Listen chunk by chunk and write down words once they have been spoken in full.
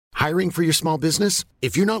Hiring for your small business?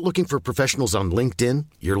 If you're not looking for professionals on LinkedIn,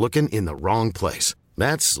 you're looking in the wrong place.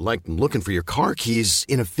 That's like looking for your car keys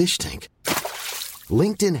in a fish tank.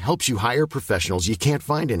 LinkedIn helps you hire professionals you can't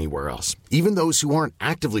find anywhere else, even those who aren't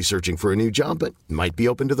actively searching for a new job but might be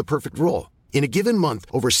open to the perfect role. In a given month,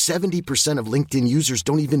 over 70% of LinkedIn users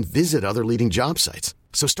don't even visit other leading job sites.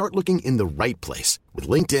 So start looking in the right place. With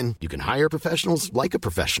LinkedIn, you can hire professionals like a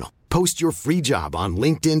professional. Post your free job on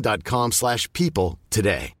linkedin.com/people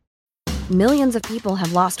today. Millions of people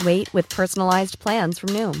have lost weight with personalized plans from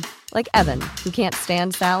Noom. Like Evan, who can't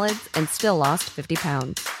stand salads and still lost 50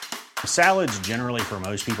 pounds. Salads generally for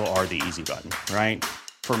most people are the easy button, right?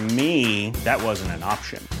 For me, that wasn't an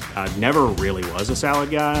option. I never really was a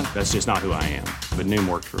salad guy. That's just not who I am. But Noom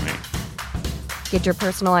worked for me. Get your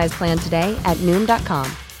personalized plan today at Noom.com.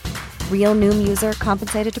 Real Noom user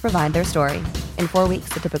compensated to provide their story. In 4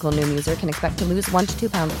 weeks, the typical Noom user can expect to lose 1 to 2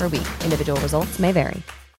 pounds per week. Individual results may vary.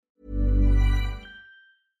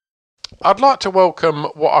 I'd like to welcome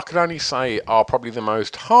what I can only say are probably the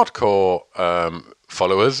most hardcore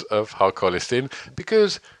followers of Hardcore Listing,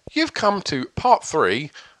 because you've come to part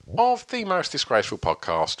 3 of the most disgraceful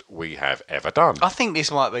podcast we have ever done. I think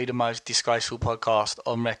this might be the most disgraceful podcast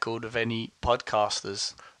on record of any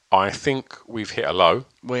podcasters. I think we've hit a low.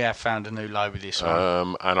 We have found a new low with this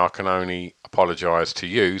one. And I can only apologise to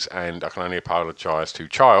yous, and I can only apologise to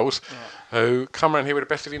Charles, who come around here with the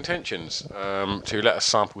best of intentions to let us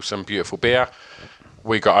sample some beautiful beer.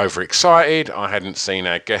 We got overexcited. I hadn't seen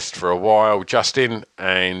our guest for a while, Justin,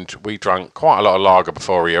 and we drank quite a lot of lager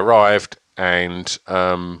before he arrived. And,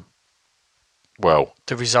 well...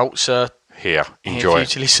 The results are here. Enjoy. Here for you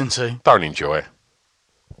to listen to. Don't enjoy.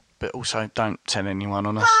 But also don't tell anyone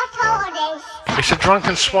on us. It's a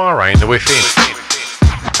drunken soiree in the within.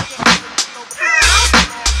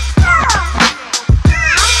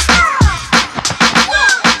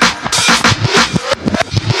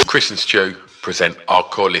 Chris and Stu present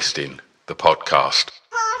Hardcore Listing, the podcast.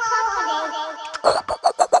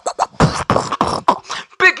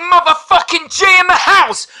 Big motherfucking G in the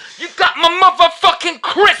house! You got my motherfucking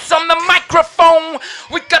Chris on the microphone!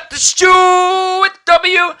 We got the Stuart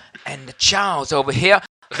W and the Charles over here.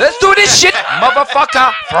 Let's do this shit,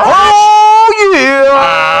 motherfucker! Oh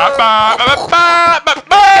yeah!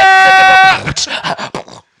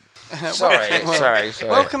 Sorry.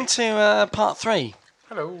 Welcome to part 3.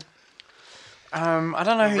 Hello. I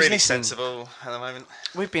don't know who's really listening. sensible at the moment.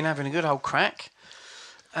 We've been having a good old crack.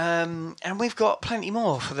 And we've got plenty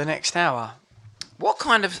more for the next hour. What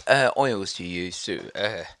kind of oils do you use to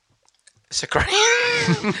secrete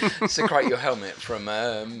your helmet from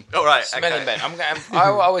smelling bed? I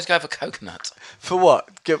always go for coconut. For what?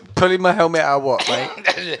 Pulling my helmet out of what,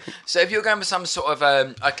 mate? So if you're going for some sort of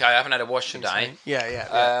okay, I haven't had a wash today.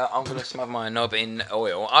 Yeah. I'm going to smother my knob in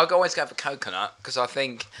oil. I'll always go for coconut because I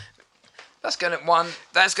think that's going to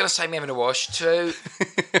save me having a wash. 2,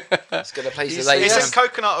 it's going to please the ladies. Isn't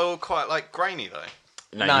coconut oil quite like grainy though?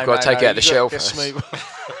 No, you've got to take it out of the shell first. Imagine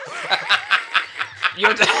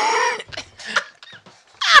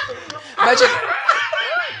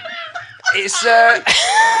it's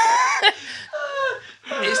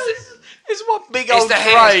one big old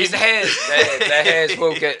brain. It's the hairs.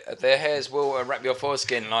 Their hairs will wrap your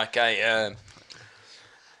foreskin like a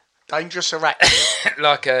dangerous arachnid,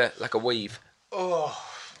 like a weave. Oh,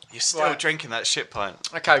 you're still drinking that shit pint.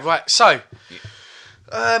 Okay, right. So,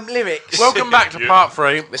 lyrics. Welcome back to part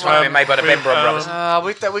 3. This one been made by the Bembron brothers.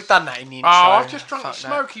 We've done that in the intro. Oh, I've just drunk a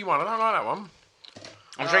smoky one. I don't like that one.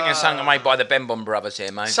 I'm drinking something made by the Bembron brothers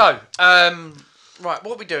here, mate. So, right, what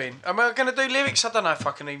are we doing? Am I going to do lyrics? I don't know if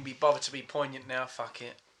I can even be bothered to be poignant now. Fuck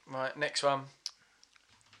it. Right, next one.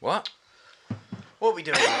 What? What are we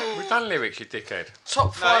doing? We've done lyrics, you dickhead.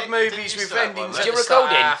 Top 5 movies with endings. You're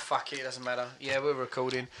recording? Fuck it, doesn't matter. Yeah, we're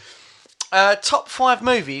recording. Top 5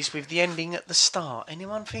 movies with the ending at the start.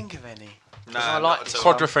 Anyone think of any? No, I like this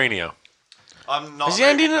Quadrophenia. I'm not. Is the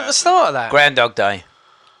ending at the start of that? Groundhog Day.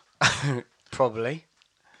 Probably.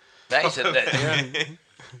 That is the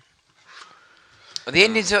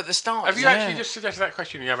endings are at the start. Have you actually just suggested that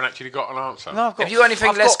question and you haven't actually got an answer? No, I've got. Have you got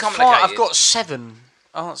anything less complicated? I've got 7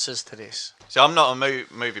 answers to this. So I'm not a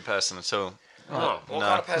movie person at all. Oh. What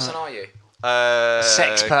kind of person are you?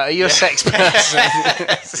 Sex person. Are you a sex person?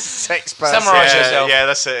 Sex person. Summarise yourself. Yeah,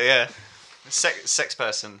 that's it. Yeah, sex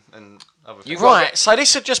person and other. Right. So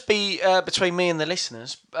this would just be between me and the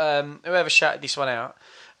listeners. Whoever shouted this one out.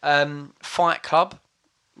 Fight Club.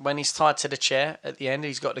 When he's tied to the chair at the end,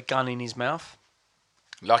 he's got the gun in his mouth.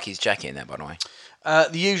 Like his jacket in there, by the way.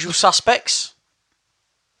 The Usual Suspects.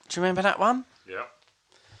 Do you remember that one? Yeah.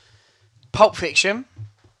 Pulp Fiction.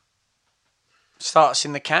 Starts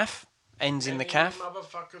in the calf, ends in the calf.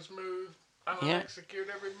 Motherfuckers move. And Yeah. I execute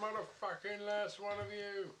every motherfucking last one of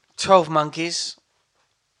you. 12 monkeys.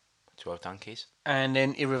 12 donkeys. And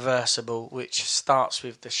then Irreversible, which starts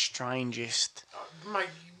with the strangest. Mate,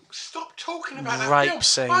 stop talking about that Rape film.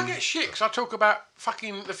 scene. I get shit because I talk about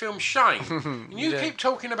fucking the film Shane. And you keep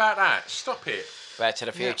talking about that. Stop it. Back to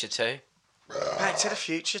the Future too. Back to the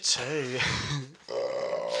Future 2.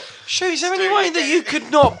 Shu, is there any way that you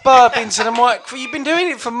could not burp into the mic? You've been doing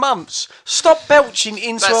it for months. Stop belching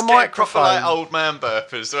into Let's a get proper microphone. like old man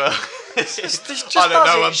burp as well. This just I don't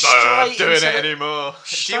does know, it I'm straight doing into it the- anymore. Do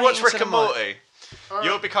straight you watch into Rick the and mic. Morty?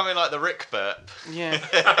 You're becoming like the Rick burp.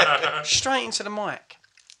 Yeah. Straight into the mic.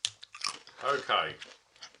 Okay.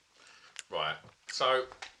 Right. So,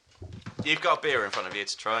 You've got a beer in front of you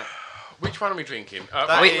to try. which one are we drinking?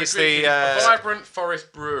 That we're is drinking the, Vibrant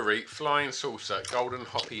Forest Brewery Flying Saucer Golden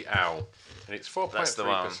Hoppy Owl. And it's That's the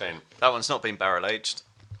one. 4.3%. That one's not been barrel aged.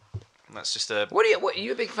 That's just a. What are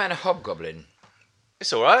you a big fan of Hobgoblin?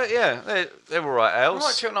 It's all right. Yeah, they're all right I ales.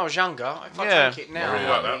 liked it when I was younger. If I Yeah. drink it now, I really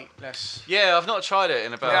it'll like be less. Yeah, I've not tried it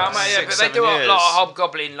in about Yeah, mate, 6, but they 7 do a years. lot of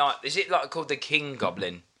Hobgoblin. Like, is it like called the King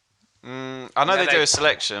Goblin? I know Yeah, they do they- a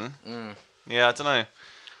selection. Yeah, I don't know.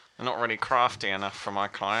 They're not really crafty enough for my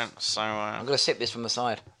client, so I'm gonna sip this from the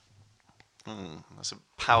side. that's a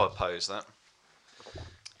power pose. That.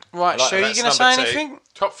 Right, like Shu, you that's going to say number 2. anything?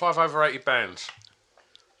 Top 5 overrated bands.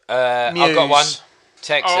 I've got one. Muse.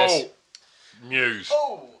 Texas. Oh, Muse.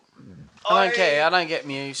 I don't get it. I don't get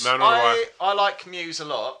Muse. No, no, right. I like Muse a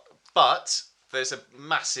lot, but there's a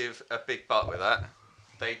big but with that.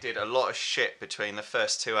 They did a lot of shit between the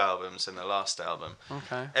first 2 albums and the last album.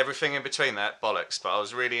 Okay. Everything in between that, bollocks. But I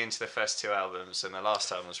was really into the first 2 albums, and the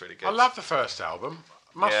last album was really good. I love the first album.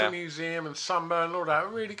 Muscle Yeah. Museum and Sunburn and all that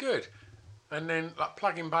were really good. And then, like,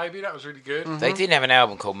 Plug-in Baby, that was really good. They didn't have an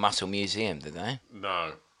album called Muscle Museum, did they?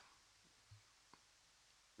 No.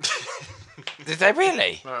 Did they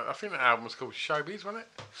really? No, I think the album was called Showbiz, wasn't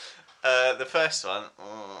it? The first one,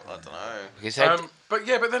 I don't know. Because they, But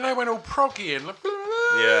then they went all proggy and like,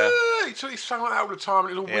 Yeah. he sang like that all the time.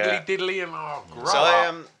 And it was all Yeah. widdly diddly and grow So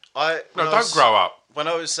up. I No, when I don't was- grow up. When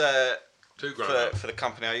I was Do grow up. for the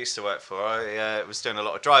company I used to work for, I was doing a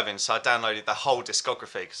lot of driving, so I downloaded the whole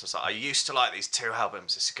discography because I was like, I used to like these 2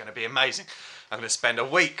 albums. This is going to be amazing. I'm going to spend a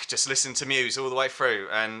week just listening to Muse all the way through,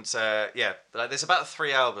 and there's about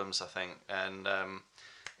 3 albums I think, and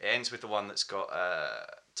it ends with the one that's got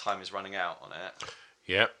 "Time Is Running Out" on it.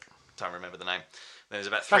 Yep. Don't remember the name. There's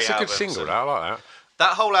about 3 That's a good albums. single, and though. I like that.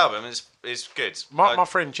 That whole album is good. My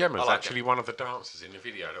friend Gemma's I like actually it. one of the dancers in the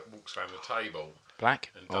video that walks around the table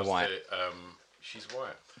black and or does white? the. She's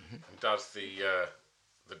white and does the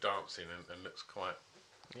dancing and looks quite.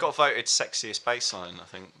 Got voted sexiest bassline, I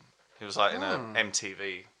think. It was like in a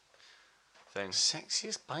MTV thing.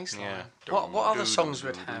 Sexiest bassline. Yeah. What other songs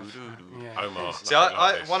would have? Yeah. Omar. See, nothing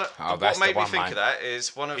like this. Oh, what that's made the me one, think mate. of that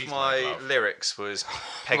is one of He's my my love. lyrics was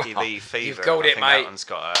Peggy Lee Fever. You've called and I it, think that mate. one's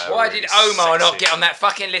got a Why really did Omar not sexy- get on that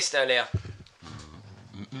fucking list earlier?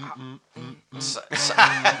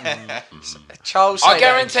 Charles, I say that.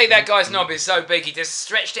 guarantee that guy's knob is so big he just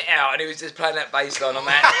stretched it out and he was just playing that bass line on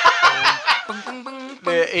that.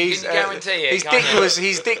 Yeah, he's, Can you guarantee it, his can't dick you?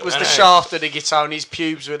 was the shaft of the guitar and his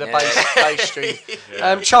pubes were the bass string.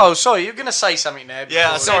 Charles, sorry, you're going to say something there. Yeah,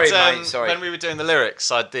 I before- Sorry, said, mate, sorry. When we were doing the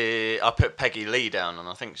lyrics, I put Peggy Lee down, and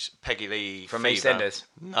I think Peggy Lee From Fever. EastEnders?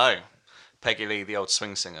 No, Peggy Lee, the old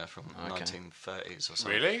swing singer from 1930s or something.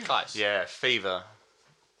 Really? Close. Yeah, Fever.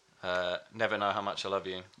 Never Know How Much I Love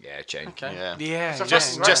You. Yeah, tune. Okay. Yeah. Yeah. So yeah,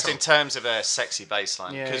 Just yeah. just in terms of a sexy bass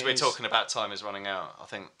line, Yeah, because it we're is. talking about Time Is Running Out. I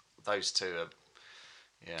think those two are,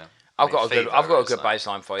 yeah. I've got a good is like- bass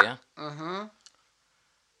line for you. Mm-hmm.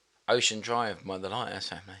 Ocean Drive by the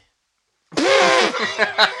Lighthouse, mate.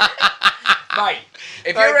 Mate,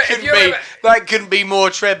 if That couldn't be more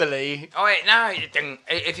trebly. oh wait, no, you didn't.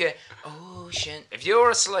 If you're ocean, if you're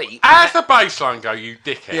asleep, How's the bass line go, you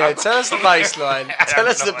dickhead? Yeah, tell us the bass line. Tell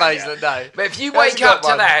us the bass line. No. but if you That's wake a good up to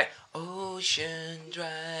one. that, Ocean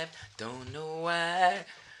Drive, don't know why.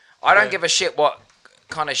 I don't give a shit what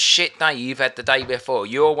kind of shit day you've had the day before.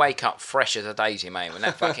 You'll wake up fresh as a daisy, mate, when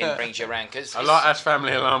that fucking brings you around. Cause I like Ash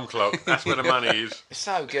Family Alarm Clock. That's where the money is. it's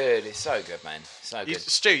so good. It's so good, man. So good.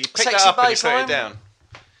 Stu, you pick Sexy that up and you bass put line? it down.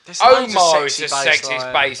 There's loads of Omar is sexy the bass sexiest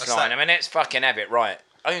line. bass What's line. that? I mean, let's fucking have it right.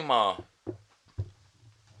 Omar.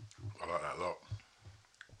 I like that a lot.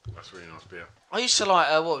 That's a really nice beer. I used to like,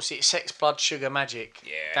 what was it? Sex, Blood, Sugar, Magic.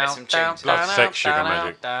 Yeah, some tunes. Blood, Sex, Sugar,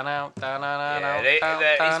 Magic.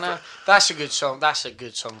 That's a good song. That's a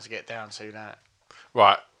good song to get down to. That.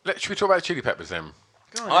 Right, should we talk about the Chili Peppers then?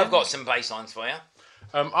 I've got some bass lines for you.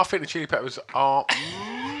 I think the Chili Peppers are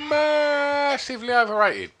massively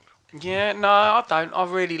overrated. Yeah, no, I don't. I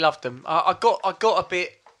really loved them. I got a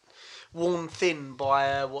bit worn thin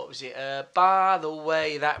by what was it? By the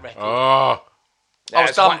Way, that record. Oh. I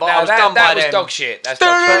was done by them. That was dog shit. That's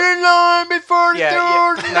dog shit. in line before the Yeah,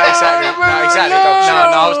 door. no, exactly. No,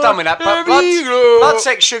 I was done with that. But Blood,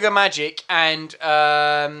 Sex, Sugar Magic, and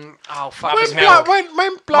Mother's Milk.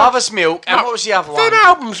 When Mother's Milk, and what was the other one? Them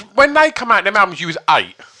albums, when they come out, them albums, you was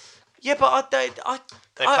 8. Yeah, but I played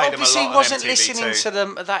them a obviously lot on wasn't MTV listening too. to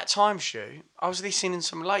them at that time, Stu. I was listening to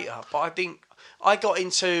them later, but I think I got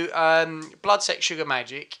into Blood, Sex, Sugar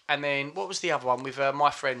Magic, and then what was the other one with My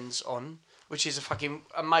Friends on, which is a fucking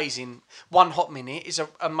amazing. One Hot Minute is an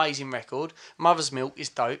amazing record. Mother's Milk is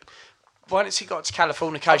dope. Once he got to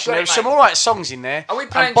Californication, there were some alright songs in there. Are we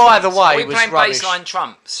playing? And by the way, are we was playing rubbish. baseline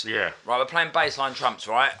trumps? Yeah. Right, we're playing baseline trumps,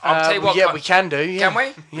 right? I'll tell you what. Yeah, we can do. Yeah.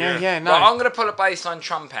 Can we? Yeah. No, Right, I'm going to pull a baseline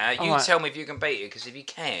trump out. You Alright. tell me if you can beat it, because if you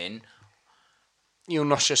can, you'll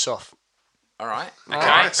nosh us off. all right. Okay.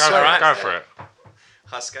 Alright, all right. Go for it.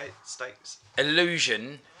 High stakes.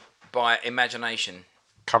 Illusion by Imagination.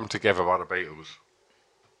 Come Together by the Beatles.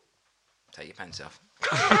 Take your pants off.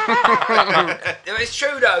 It's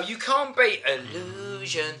true though. You can't beat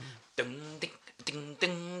Illusion. Ding, ding, ding,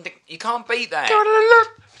 ding, ding. You can't beat that.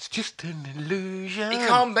 It's just an illusion. You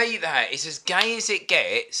can't beat that. It's as gay as it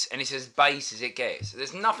gets, and it's as bass as it gets.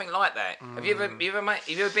 There's nothing like that. Have you ever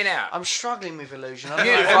been out? I'm struggling with Illusion. I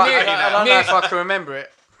Mute- don't know mute- if I can remember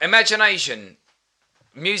it. Imagination,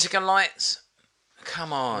 Music and Lights.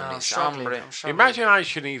 Come on, No, I'm it's struggling. unreal. I'm struggling.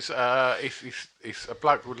 Imagination is it's a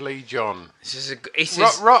bloke called Lee John.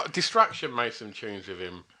 Distraction made some tunes with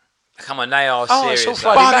him. Come on, they are Oh, it's serious.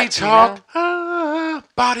 all though. funny. Body back to me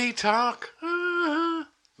talk, body talk. No.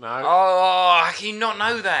 Oh, how can you not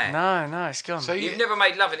know that? No, it's gone. So You've never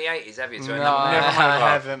made love in the 80s, have you? To No, another I man? Never made love.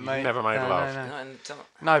 haven't, mate. Never made No, love. no. Not in top.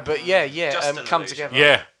 No, but yeah, Just an come illusion. together.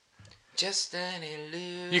 Yeah. Just an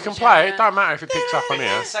illusion. You can play it. Don't matter if it picks up on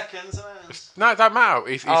here. Seconds. No, it don't matter.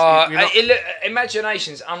 You're not-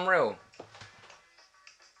 Imagination's unreal.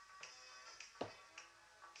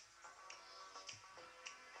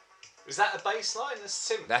 Is that a bass line? That's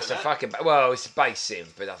simple. That's a fucking. Well, it's a bass synth,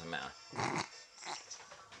 but it doesn't matter.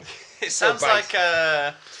 It sounds bass. like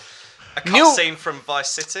a Neil- cutscene from Vice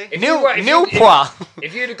City. If Neil you- Poir.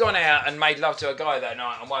 If you'd have gone out and made love to a guy that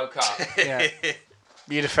night and woke up, Yeah.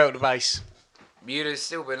 You'd have felt the bass. you'd have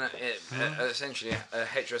still been essentially a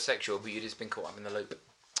heterosexual, but you'd just been caught up in the loop.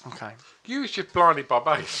 Okay. You was just blinded by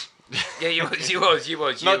bass. Yeah, you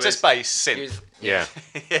was. Not just bass, You synth. was, Yeah.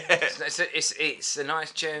 it's a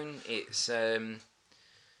nice tune. It's Is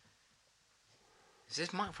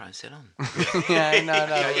this microphone still on? Yeah, no.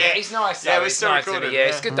 Yeah, it's nice. Yeah, though. we're It's still nice, isn't recording, it? Yeah, yeah.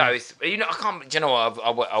 it's good though. It's, I can't. Do you know what?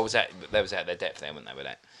 I was at. They was out their depth there, weren't they? With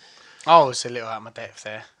that. I was a little out of my depth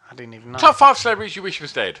there. I didn't even know. Top 5 celebrities you wish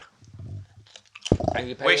was dead.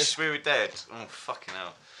 Wish we were dead. Oh fucking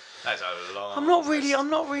hell. That's a long. I'm not really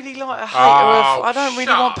like a hater Oh, of. I don't really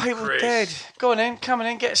shut want up, people Chris. dead. Go on then, come on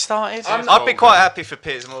in, get started. I'd be quite happy for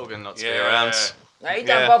Piers Morgan not to be Yeah. around. No, he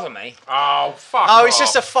don't Yeah. bother me. Oh, fuck Oh, he's off.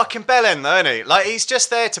 just a fucking bellend, though, isn't he? Like, he's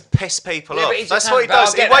just there to piss people Yeah, off. but he That's just what he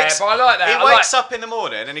has- does. but I get that, but I like that. He I wakes like- up in the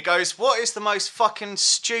morning and he goes, what is the most fucking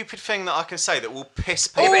stupid thing that I can say that will piss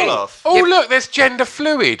but people he- off? Oh, look, there's gender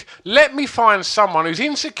fluid. Let me find someone who's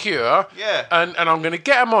insecure. Yeah. And I'm going to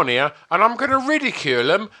get them on here and I'm going to ridicule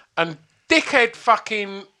them. And dickhead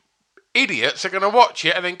fucking idiots are going to watch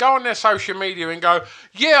it and then go on their social media and go,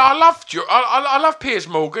 yeah, I love Piers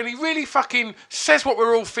Morgan. He really fucking says what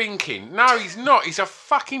we're all thinking. No, he's not. He's a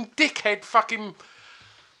fucking dickhead fucking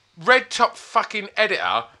red top fucking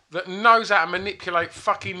editor that knows how to manipulate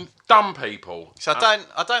fucking dumb people. So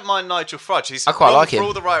I don't mind Nigel Farage. He's I quite wrong like for him.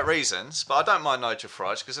 all the right reasons, but I don't mind Nigel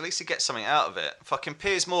Farage because at least he gets something out of it. Fucking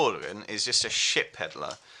Piers Morgan is just a shit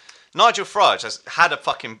peddler. Nigel Farage has had a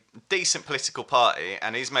fucking decent political party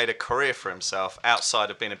and he's made a career for himself outside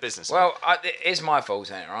of being a businessman. Well, it's my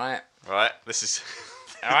fault, ain't it? Right? Right, this is...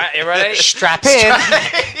 All right, you ready? Strap in.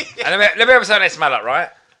 And let me have something to smell up, right?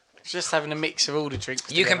 Just having a mix of all the drinks.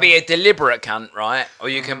 You can be a deliberate cunt, right? Or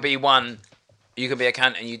you can be one. You can be a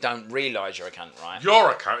cunt and you don't realise you're a cunt, right?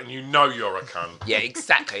 You're a cunt and you know you're a cunt. Yeah,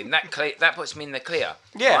 exactly. And that puts me in the clear.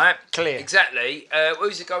 Yeah, right? clear. Exactly.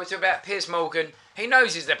 Who's it going to about? Piers Morgan. He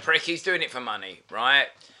knows he's the prick. He's doing it for money, right?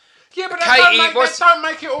 Yeah, but Katie, that don't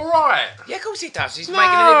make it all right. Yeah, of course he does. He's No.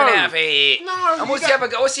 making a living out of it. No, And you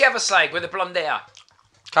what's the other slag with the blonde hair?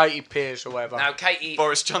 Katie Pierce or whatever. No, Katie.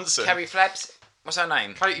 Boris Johnson. Carrie Flaps. What's her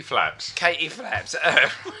name? Katie Flaps. Katie Flaps.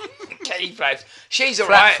 Katie Flaps. She's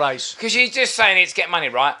Flat alright. face. Because she's just saying it's get money,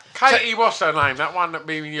 right? Katie, what's her name? That one that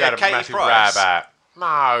me and you Yeah, had a Katie massive Price. rab at.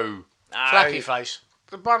 No. Flappy face.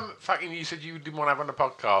 The one fucking you said you didn't want to have on the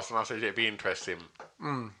podcast, and I said it'd be interesting.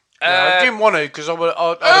 I didn't want to because I would.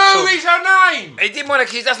 Oh, is her name? He didn't want to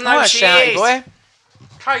because he doesn't know who she shouty is. boy.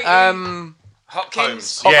 Katie.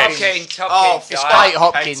 Hopkins. Yes. Hopkins. It's right? Kate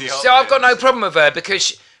Hopkins. Katie So I've got no problem with her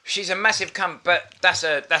because she's a massive cunt, but that's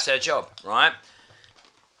her job, right?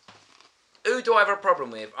 Who do I have a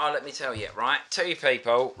problem with? Oh, let me tell you, right? Two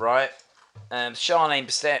people, right? Charlene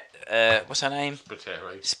what's her name?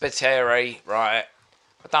 Spiteri, right?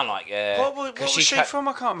 I don't like her. What was she from?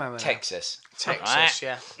 I can't remember. Texas. Texas,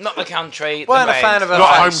 yeah. Not the country. Weren't the a fan of her.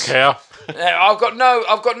 Not home face. care. I've got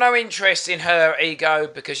no interest in her ego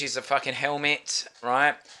because she's a fucking helmet,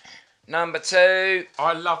 right? Number two.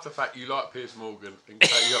 I love the fact you like Piers Morgan and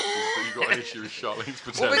Katie Hopkins, but you got an issue with Charlene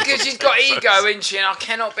Spiteri. Well, because she's got ego, isn't she? And I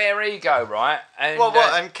cannot bear ego, right? And, What?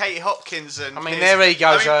 And Katie Hopkins and. I mean, their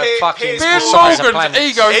egos are fucking. Piers the size of Morgan's planets.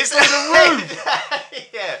 ego Is is in the room.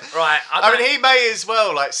 Yeah. Right. I mean, he may as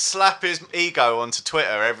well like slap his ego onto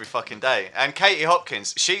Twitter every fucking day. And Katie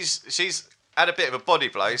Hopkins, she's had a bit of a body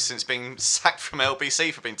blow since being sacked from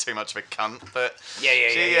LBC for being too much of a cunt. But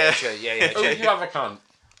Yeah. Who's your other cunt?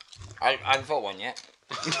 I haven't thought one yet.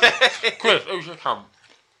 Chris, who's your cunt?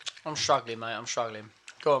 I'm struggling, mate. I'm struggling.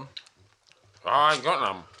 Go on. I ain't got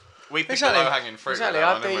none. we picked Exactly. the low hanging fruit. Exactly, with that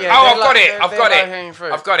I one, do, didn't we? yeah. Oh, They're I've got like- it. I've they're got low-hanging it.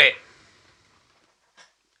 fruit. I've got it.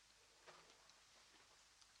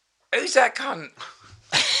 Who's that cunt?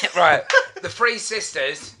 Right. The Three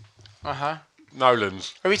Sisters.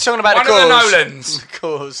 Nolan's. Are we talking about One the of the cause? Nolans. The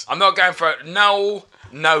cause. I'm not going for it. Noel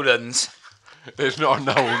Nolans. There's not a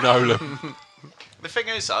Noel Nolan. The thing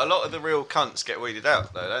is, though, a lot of the real cunts get weeded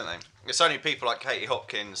out, though, don't they? It's only people like Katie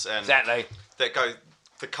Hopkins and Exactly. that go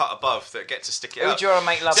the cut above that get to stick it Who out. do you want to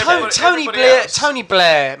make love to? Everybody Tony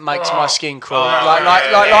Blair makes my skin crawl.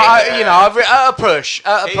 yeah. You know, at a push,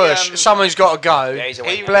 He, someone's got to go. Yeah, he's a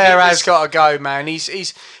winner. Blair he has was- got to go, man. He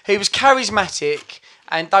was charismatic,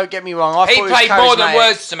 and don't get me wrong, I He thought played was more than charismatic.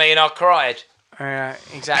 words to me, and I cried.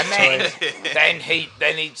 Exactly.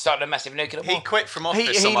 Then he started a massive nuclear war. He quit from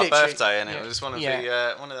office he on my literally- birthday, and it was one of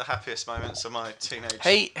yeah. the happiest moments of my teenage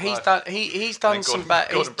He's life. done then some Gordon- bad.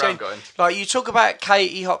 Gordon Brown got in. Like you talk about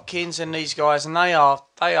Katie Hopkins and these guys, and they are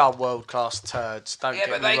world class turds. Don't Yeah,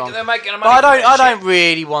 get but me wrong. they're making a money. But from that I shit. don't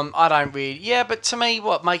really want. I don't really. Yeah, but to me,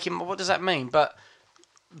 what does that mean? But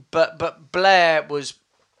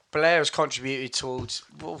Blair has contributed towards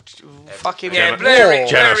fucking Yeah, war.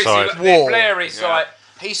 Genocide. War. is like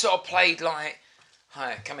he sort of played like,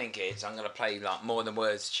 "Hi, come in, kids. I'm gonna play like more than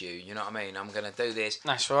words to you. You know what I mean? I'm gonna do this.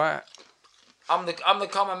 That's right. I'm the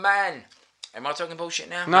common man. Am I talking bullshit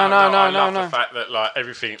now? No. I love the fact that like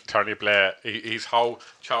everything Tony Blair, his whole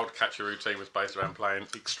child catcher routine was based around playing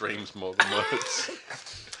extremes more than words.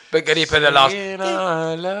 But can you put the last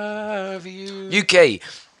I love you. UK?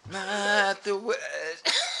 Not the words.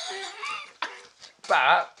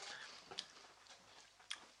 But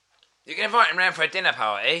you can invite him round for a dinner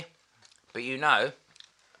party. But you know,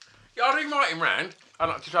 Yeah, I'd invite him round. I'd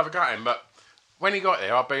like to have a go at him, but when he got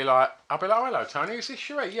there, I'd be like, oh, hello, Tony, is this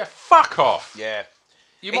Sheree? Yeah, fuck off. yeah,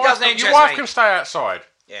 Your It wife, doesn't your interest wife me. can stay outside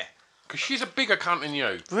yeah. because she's a bigger cunt than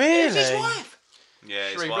you. Really? His wife. Yeah,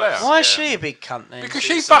 his Sheree wife. Blair. Why is she a big cunt then? Because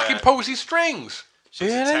She's, she fucking pulls his strings.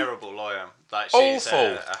 She's Really? a terrible lawyer. Like she's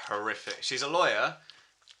Awful. a horrific. She's a lawyer,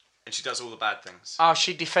 and she does all the bad things. Oh,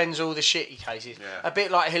 she defends all the shitty cases. Yeah. A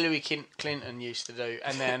bit like Hillary Clinton used to do.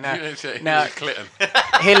 And then Now, now Clinton.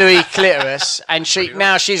 Hillary Clitoris, and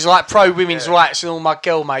she's like pro women's rights, and all my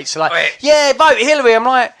girl mates are like, Wait. yeah, vote Hillary. I'm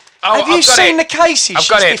like, Oh, have you I've got seen it. the cases I've she's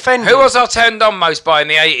got it. defending? Who was I turned on most by in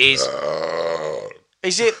the 80s?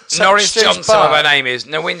 Is it Norris Such Johnson, Bar? whatever her name is.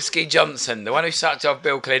 Nowinski Johnson, the one who sucked off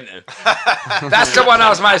Bill Clinton. That's the one I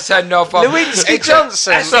was most turned off of. Lewinsky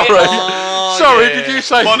Johnson. That's Sorry. it. Sorry, did you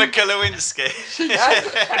say... Monica Lewinsky.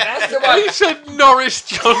 That's the one. You said Norris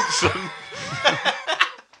Johnson.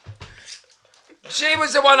 She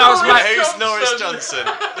was the one I was most. Who's Norris Johnson?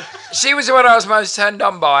 She was the one I was most turned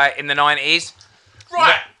on by in the 90s.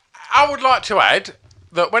 Right. I would like to add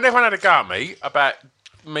that when everyone had a go at me about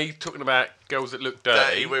me talking about girls that look dirty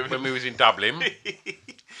Dirty women. when we was in Dublin, I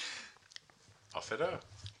said her.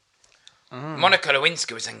 Monica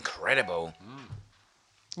Lewinsky was incredible.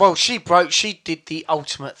 Well, she did the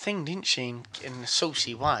ultimate thing, didn't she, in a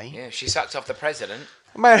saucy way? Yeah, she sucked off the president.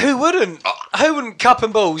 Man, who wouldn't? Who wouldn't cup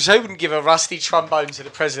and balls? Who wouldn't give a rusty trombone to the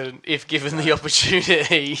president if given the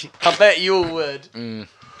opportunity? I bet you all would.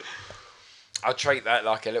 I'll treat that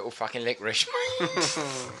like a little fucking licorice.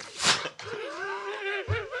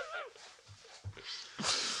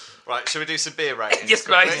 Right, shall we do some beer ratings? Yes,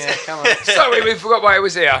 quickly? mate. Yeah, come on. Sorry, we forgot why it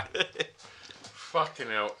was here. Fucking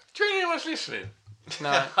hell. Do you know anyone's listening? No.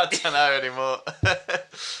 I don't know anymore.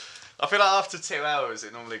 I feel like after 2 hours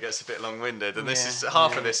it normally gets a bit long-winded, and this is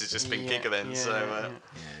half of this has just been giggling.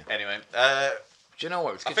 Anyway, Do you know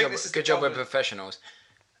what? It's I good think job. this is Good the job we're golden- professionals.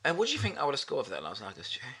 And what do you think I would have scored for that last night,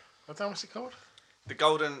 Stu? I don't know what's it called. the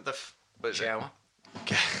golden, what is it? Shower.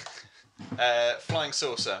 Flying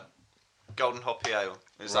Saucer, Golden Hoppy Ale.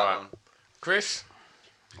 Is Right. that one? Chris?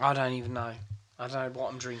 I don't even know. I don't know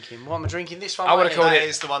what I'm drinking. What am I drinking? This one? I would've mate? called That it-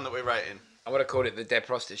 is the one that we're rating. I would have called it the dead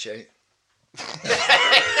prostitute.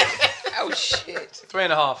 Oh shit!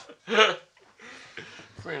 3.5.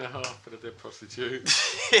 3.5 for the dead prostitute.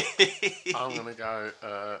 I'm going to go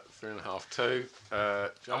 3.5 too. Josh?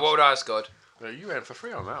 And what would I have scored? You went for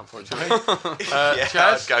 3 on that, unfortunately. Yeah,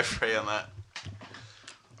 Chaz? I'd go 3 on that.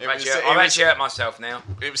 It I've was, actually hurt myself now.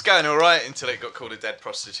 it was going all right until it got called a dead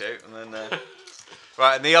prostitute, and then.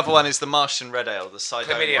 Right, and the other one is the Martian Red Ale, the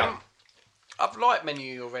Sidonia. Chlamydia. I've liked many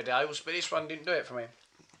of your red ales, but this one didn't do it for me.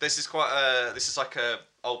 This is this is like a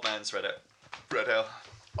old man's red ale.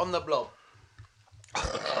 On the blob.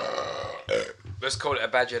 Let's call it a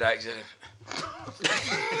badgered accident.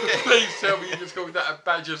 Please tell me you just called that a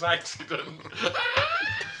badger's accident.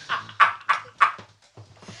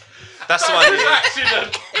 That's the one. Badger's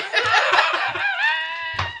accident!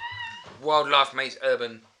 Wildlife meets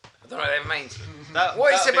urban. I don't know what that means. That,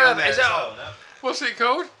 What is that'd it be on about- there is as that- well, no? What's it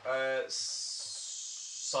called?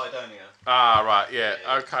 Sidonia. Ah, right, yeah.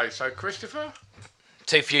 Okay, so Christopher?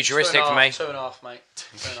 Too futuristic for me. 2.5, mate.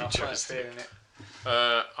 2.5. I'm feeling it.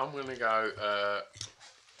 I'm going to go...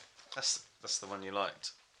 That's the one you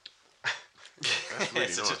liked. That's really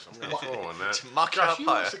It's nice. just- I'm going to 4 on that. to muck it Josh, up you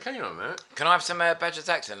higher. weren't so keen on that. Can I have some badger's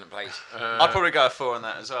accident, please? I'd probably go a 4 on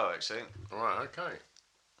that as well, actually. Right, okay.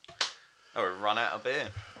 Oh, we've run out of beer.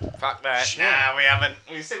 Fuck that. Nah, we haven't.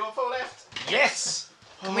 We've still got 4 left. Yes.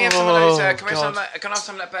 Can we have some of those? Can we have some? God. Can I have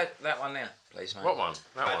some of that one there, please, mate? What one?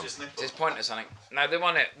 That one? Badger's nipple. Just point at something. No, the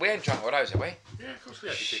one that we ain't drunk all those, have we? Yeah, of course we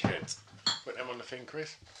had the dickhead. Put them on the thing,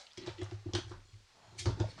 Chris.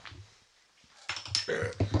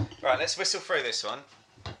 Right, let's whistle through this one.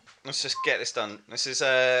 Let's just get this done. This is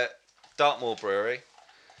Dartmoor Brewery,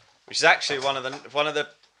 which is actually one of the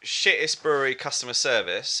shittest brewery customer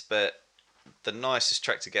service, but the nicest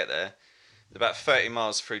trek to get there. It's about 30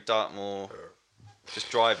 miles through Dartmoor, just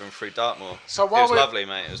driving through Dartmoor. So it while was we're- lovely,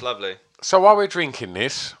 mate. It was lovely. So while we're drinking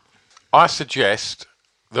this, I suggest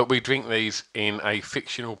that we drink these in a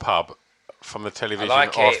fictional pub from the I television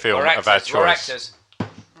like or it. film We're of our actors. We're choice. actors.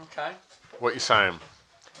 Okay. What you saying?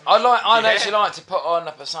 I'd actually like to put on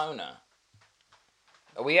a persona.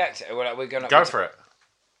 Are we acting? We're gonna Go for it.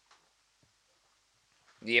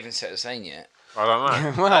 You haven't set the scene yet. I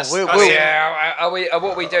don't know. Well, we'll Yeah. Are we? What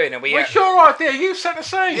are we doing? Are we? It's your idea. You set the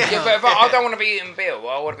scene. Yeah, but I don't want to be Ian Bill.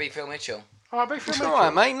 I want to be Phil Mitchell. All right, be for It's me. all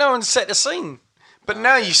right, mate. No one's set the scene. But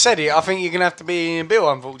now you said it, I think you're going to have to be Ian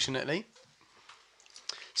Bill, unfortunately.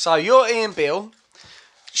 So you're Ian Bill.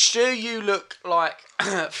 Stu, you look like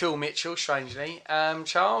Phil Mitchell, strangely.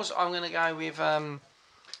 Charles, I'm going to go with...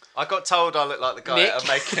 I got told I look like the guy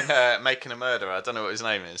Nick. making a murderer. I don't know what his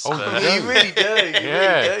name is. Oh, but- you really do. You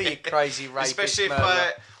Yeah. really do, you crazy rapist. Especially if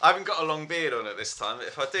murderer. I haven't got a long beard on at this time. But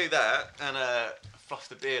if I do that and fluff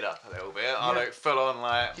the beard up a little bit, I look full on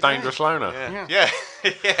like... Dangerous loner. Yeah.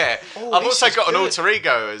 Yeah. Oh, I've this also is got an good. alter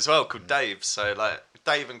ego as well called Dave. So like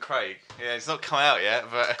Dave and Craig. Yeah, it's not come out yet,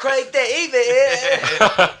 but Craig David!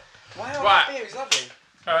 Wow, Right. that beer is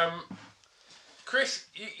lovely. Chris,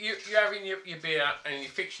 you having your beer and your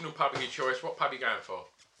fictional pub of your choice. What pub are you going for?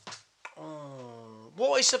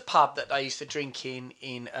 What is a pub that they used to drink in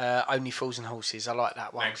Only Fools and Horses? I like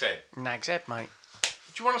that one. Nag's Head. Nag's Head, mate. Do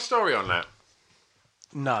you want a story on that?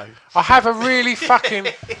 No. I have a really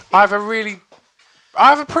I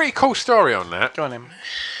have a pretty cool story on that. Go on then.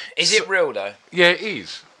 Is it real though? Yeah, it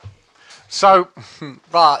is. So,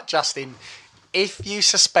 Right, Justin, if you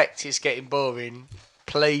suspect it's getting boring,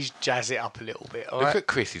 please jazz it up a little bit, all look right? at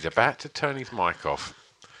Chris. He's about to turn his mic off.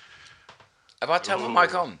 Have I turned my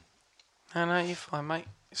mic on? No, you're fine, mate.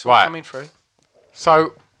 It's all Right. coming through.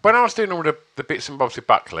 So, when I was doing all the bits and bobs with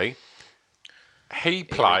Buckley, he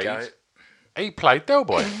played Del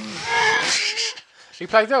Boy. He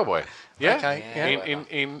played Del Boy. Yeah. Okay, yeah.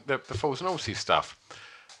 In the Fools and Horses stuff,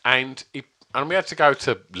 and we had to go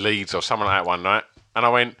to Leeds or something like that one night, and I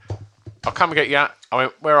went, I'll come and get you. I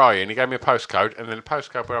went, where are you? And he gave me a postcode, and then the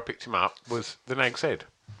postcode where I picked him up was the Nag's Head.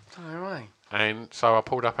 All right. And so I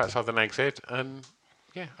pulled up outside the Nag's Head, and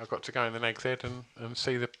yeah, I got to go in the Nag's Head and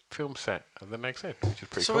see the film set of the Nag's Head, which is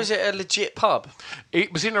pretty So cool. is it a legit pub?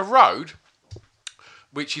 It was in a road,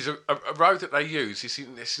 which is a road that they use. It's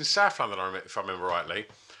in South London, if I remember rightly,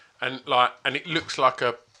 and it looks like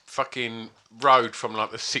a fucking road from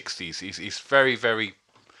like the 60s. It's very, very,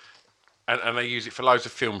 and they use it for loads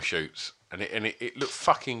of film shoots, and it looked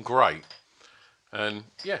fucking great. And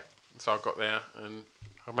yeah, so I got there and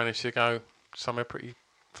I managed to go somewhere pretty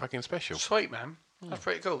fucking special. Sweet, man. That's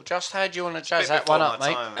pretty cool. Just how do you want to jazz Bit that before one up, my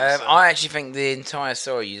mate? time, so- I actually think the entire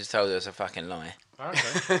story you just told us a fucking lie.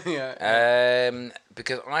 Okay. Yeah.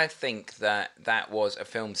 Because I think that was a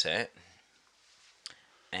film set.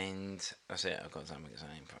 And that's it. I've got something to say.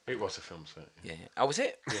 It was a film set. Yeah. Oh, was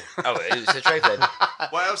it? Yeah. Oh, it was the truth then.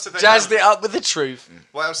 What else have they Jazzed done? it up with the truth.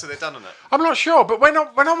 What else have they done on it? I'm not sure, but when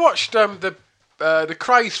I watched the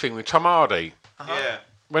Craze thing with Tom Hardy, Yeah.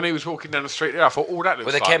 when he was walking down the street there, I thought, oh, that looks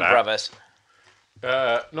With the like Kemp that. brothers.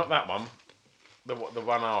 Not that one. The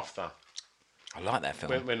one after. I like that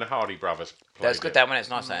film. When the Hardy brothers played That's good. it. That one. It's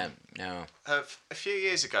nice. That. No. A few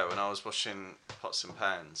years ago, when I was washing pots and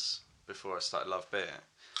pans before I started Love Beer,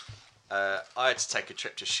 I had to take a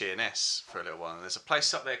trip to Sheerness for a little while. And there's a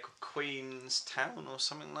place up there called Queenstown or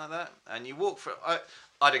something like that. And you walk through.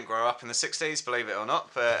 I didn't grow up in the 60s, believe it or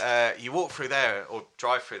not, but you walk through there or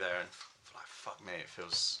drive through there and like, fuck me, it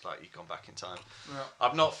feels like you've gone back in time. Yeah.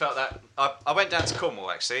 I've not felt that. I went down to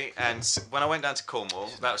Cornwall actually, and when I went down to Cornwall,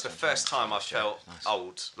 that was the first time I felt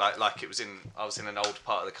old, like I was in an old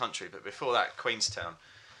part of the country. But before that, Queenstown.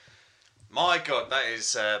 My God, that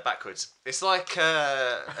is backwards. It's like,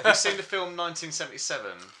 have you seen the film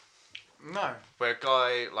 1977? No. Where a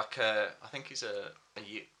guy, I think he's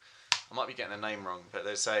I might be getting the name wrong, but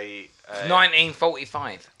there's a...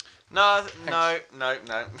 1945. No. Is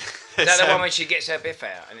that the one when she gets her biff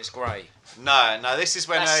out and it's grey? No, this is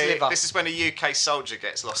when That's Sliver. a UK soldier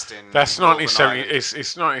gets lost in... That's Northern 1970. Ireland.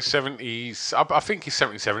 It's 1970s. I think it's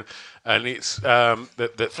 77, and it's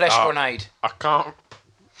the Flesh grenade. I can't.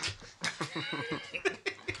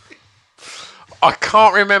 I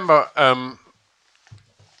can't remember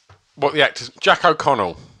what the actor's... Jack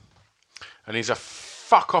O'Connell, and he's a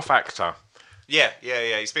fuck off actor. Yeah.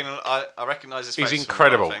 He's been... I recognise his face. He's from a lot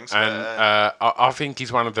of incredible, things, and I think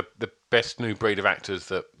he's one of the best new breed of actors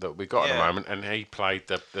that we got at the Yeah. moment. And he played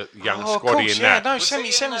the young Oh, of squaddy course, in yeah. that. No, Was he in,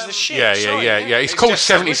 77's the shit. Yeah. Sorry, It's He's called just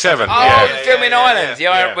 77. Oh, Yeah. the filming island.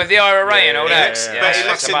 yeah. With the IRA and all He that. looks, Yeah, but he that's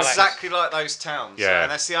looks about that. exactly like those towns. Yeah.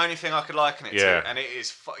 And that's the only thing I could liken it Yeah. to. And it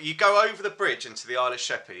is... You go over the bridge into the Isle of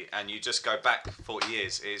Sheppey and you just go back 40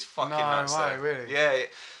 years. It is fucking No nuts way, there. really? Yeah,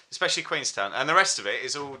 especially Queenstown. And the rest of it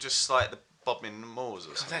is all just like the Bodmin Moors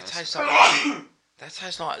or something. That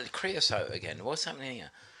tastes like creosote again. What's happening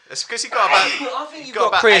here? It's because you've got about... I think you've got got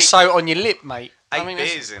about creosote on your lip, mate. eight I mean,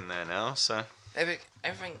 that's- beers in there now, so... Everything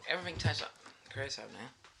tastes like creosote now.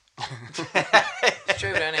 It's true,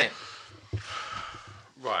 isn't it?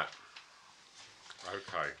 Right.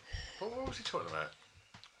 Okay. What was he talking about?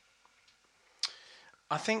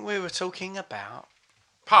 I think we were talking about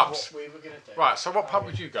Pubs. what we were going to do. Right. So what pub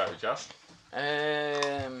would you go to, Just?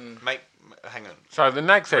 Hang on. So the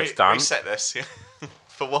Nag's Head's done. Reset this. Yeah.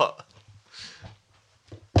 For what?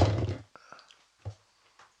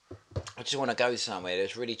 I just want to go somewhere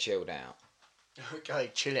that's really chilled out.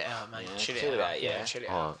 Okay, chill it out, mate. Yeah, chill chill it it out. out, yeah. chill it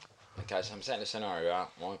All out. right. Okay, so I'm setting the scenario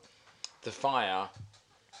up. Right. The fire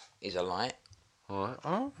is a light. All right.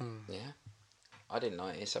 Oh. Yeah. I didn't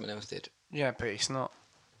light it. Someone else did. Yeah, but it's not.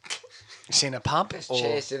 It's in a pub. There's or...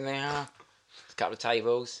 chairs in there. A couple of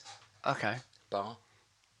tables. Okay. Bar.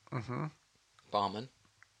 Mhm. Barman.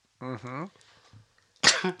 Mhm.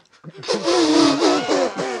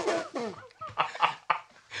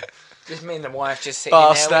 Just me and the wife just sitting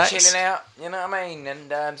Bar there, we're snacks. chilling out. You know what I mean?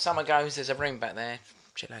 And someone goes, "There's a room back there.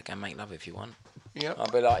 Chill out, go and make love if you want." Yep. I'll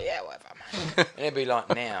be like, "Yeah, whatever, mate." And he'll be like,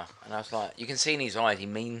 "Now," and I was like, "You can see in his eyes, he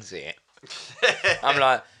means it." I'm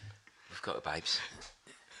like, "We've got it, babes."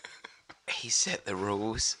 He set the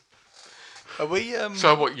rules. Are we?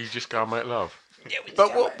 So what? You just go and make love? Yeah, we But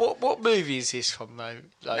just go, mate. what movie is this from though?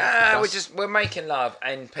 Like, Nah, that's- we're making love,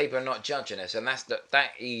 and people are not judging us, and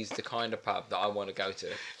that is the kind of pub that I want to go to.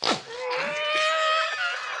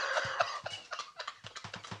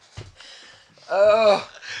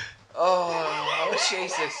 Oh,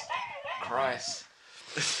 Jesus Christ!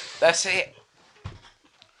 That's it.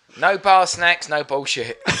 No bar snacks, no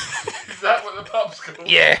bullshit. Is that what the pub's called?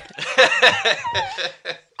 Yeah.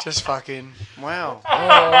 Just fucking wow.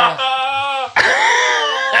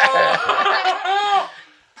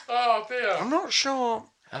 Oh dear. I'm not sure.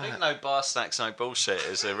 I think No Bar Snacks, No Bullshit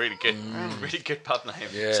is a really good pub name.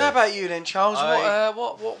 Yeah. So how about you then, Charles? I-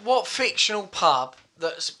 What fictional pub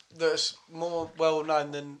that's more well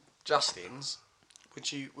known than Justin's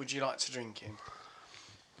would you like to drink in?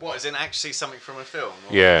 What, is it actually something from a film?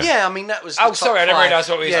 Or? Yeah. Yeah, I mean that was. Oh, the sorry, I top didn't five. realise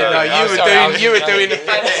what we were Yeah, doing. no, Oh, you were sorry, doing. You were doing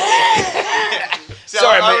the.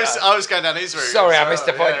 Sorry, I was going down his route. Sorry, I So, missed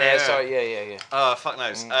the point yeah, there. yeah. Sorry, yeah. Oh, fuck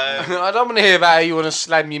knows. I don't want to hear about how you want to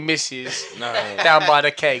slam your missus down by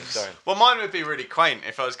the kegs. Sorry. Well, mine would be really quaint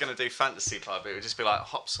if I was going to do fantasy pub. It would just be like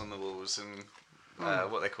hops on the walls and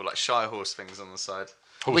what they call like shy horse things on the side.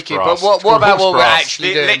 Horse Wicked, brass. but what about what we're brass.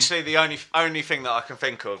 actually doing? Literally, the only thing that I can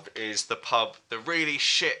think of is the pub, the really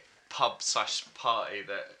shit pub / party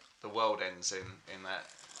that the world ends in that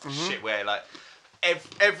shit where like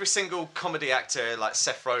every single comedy actor like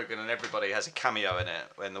Seth Rogen and everybody has a cameo in it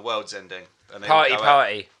when the world's ending. And they all go out.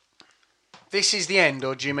 Party. This is the end,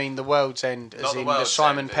 or do you mean the world's end, as Not in the World's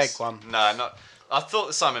Simon End, Pegg it's- one? No, not. I thought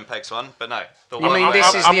the Simon Pegg's one, but no. You mean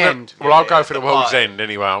this is the end? Well, I'll go Yeah, for the the world's party. end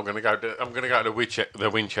anyway. I'm gonna go to the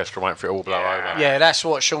Winchester and wait for it all blow over. Yeah, that's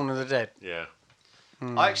what Shaun of the Dead. Yeah.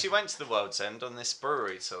 I actually went to the World's End on this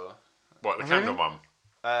brewery tour. What, the Camden one?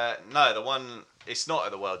 No, the one. It's not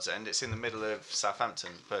at the World's End. It's in the middle of Southampton,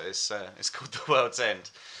 but it's called the World's End.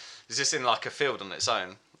 It's just in like a field on its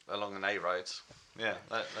own along an A road. Yeah,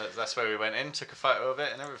 that's where we went in. Took a photo of it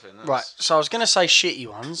and everything. That Right, was- so I was going to say shitty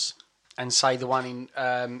ones, and say the one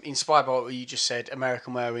in inspired by what you just said,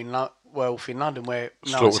 American Werewolf in London, where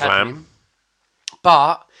no one's Slaughtered Lamb. happening.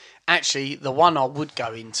 But actually, the one I would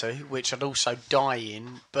go into, which I'd also die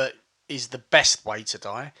in, but is the best way to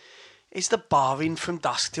die, is the bar in From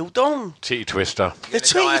Dusk Till Dawn. Titty Twister. The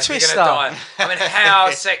Tweety Twister. I mean,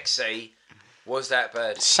 how sexy was that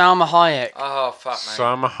bird? Salma Hayek. Oh, fuck, man.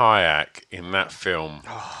 Salma Hayek in that film.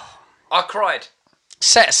 I cried.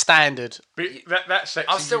 Set a standard. That sexy.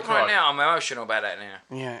 I'm still crying now. I'm emotional about that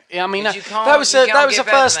now. Yeah, I mean Because you can't- that was you that can't was the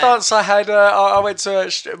get better first than that. dance I had. I went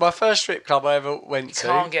to my first strip club I ever went You to.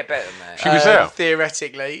 can't get better than that. She was there.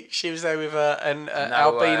 Theoretically, she was there with an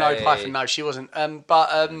albino way. python. No, she wasn't. But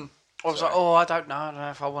I was like, I don't know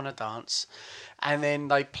if I want to dance. And then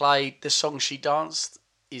they played the song she danced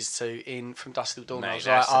is to in From Dusk Till Dawn. Mate, I was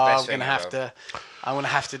that's like, the best I'm thing gonna have ever. to. I'm gonna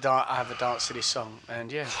have to have a dance to this song. And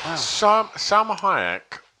yeah, wow. Salma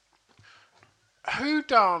Hayek. Who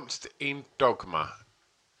danced in Dogma?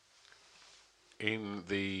 In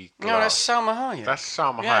the No, that's Salma Hayek. That's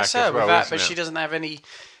Salma yeah, Hayek that's her as well, with that, isn't but it? she doesn't have any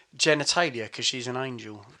genitalia because she's an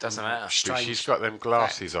angel. Doesn't matter. But Strange. she's got them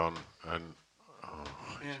glasses on, and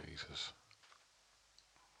Jesus.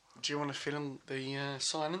 Do you want to fill in the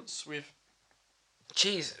silence with?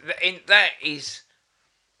 Jeez,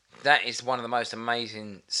 that is one of the most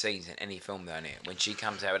amazing scenes in any film, though, isn't it? When she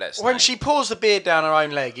comes out with that snake. When she pours the beard down her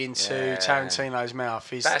own leg into Yeah. Tarantino's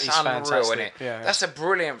mouth is That's unreal, fantastic. isn't it? Yeah. That's a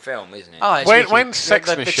brilliant film, isn't it? Oh, it's When- wicked. when Sex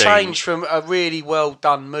the Machine- change from a really well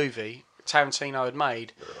done movie Tarantino had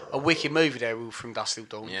made, a wicked movie there From Dusk Till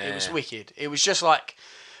Dawn. It was Yeah. wicked. It was just like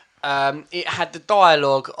it had the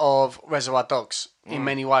dialogue of Reservoir Dogs in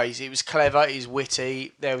many ways. It was clever, it was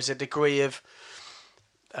witty. There was a degree of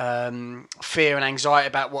fear and anxiety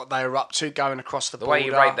about what they were up to going across the The border. way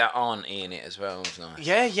you raped that auntie in it as well was nice.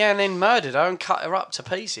 Yeah, and then murdered her and cut her up to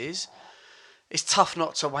pieces. It's tough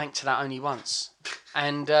not to wank to that only once,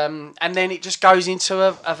 and then it just goes into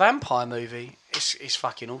a vampire movie. It's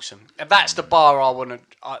fucking awesome. And that's the bar I want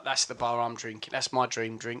to. That's the bar I'm drinking. That's my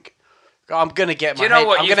dream drink. I'm gonna get Do my you know head.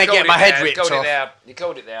 what? I'm You've gonna called get it my head there. ripped You called off. it there. You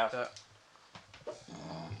called it there.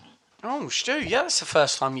 Oh, Stu, yeah, that's the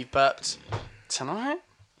first time you burped tonight.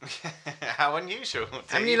 How unusual.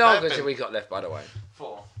 How many lagers have we got left, by the way?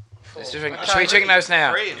 4. Should we drink those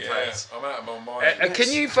now? 3 in fact. I'm out of my mind.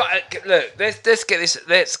 Can you look? Let's get this.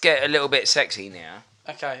 Let's get a little bit sexy now.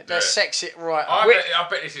 Okay, let's sex it right I up.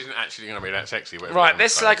 bet this isn't actually going to be that sexy. whatever Right, I'm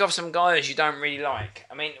let's saying. slag off some guys you don't really like.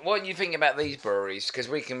 I mean, what do you think about these breweries? Because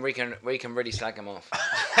we can really slag them off.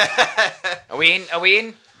 Are we in? Are we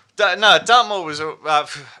in? No, Dartmoor was.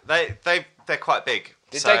 They're quite big.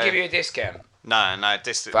 Did so- they give you a discount? No, Fuck nah, you,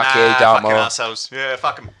 Dartmoor. fucking ourselves. Yeah,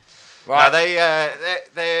 fuck them. Right. No,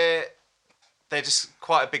 they're just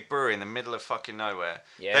quite a big brewery in the middle of fucking nowhere.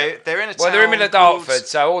 Yeah. They're in a town. Well, they're in the middle of called Dartford,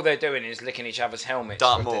 so all they're doing is licking each other's helmets.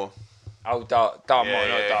 Dartmoor. Dartmoor, not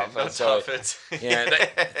Dartford. not sorry. Dartford. Yeah,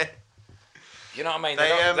 you know what I mean? They,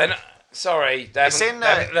 They're not, sorry, they it's haven't, in,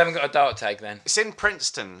 they haven't got a dart tag then. It's in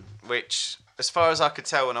Princeton, which, as far as I could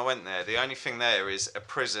tell when I went there, the only thing there is a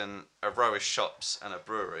prison, a row of shops, and a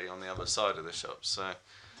brewery on the other side of the shops. So,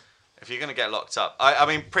 if you're going to get locked up, I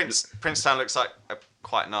mean, Princetown looks like a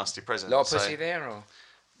quite nasty prison. Lot of so- pussy there, or?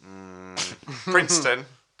 Princeton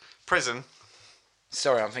prison.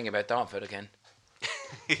 Sorry, I'm thinking about Dartford again.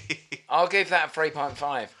 I'll give that a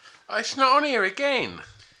 3.5. Oh, it's not on here again.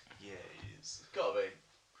 Yeah, it is. Gotta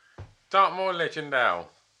be. Dartmoor Legend Ale.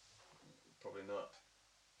 Probably not.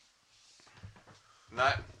 No.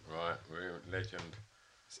 Right, we're legend.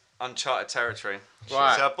 Uncharted territory.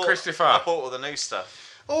 Right, So Christopher. I bought all the new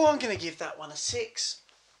stuff. Oh, I'm going to give that one a 6.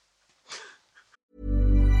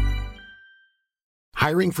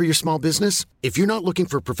 Hiring for your small business? If you're not looking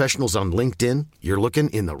for professionals on LinkedIn, you're looking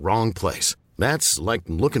in the wrong place. That's like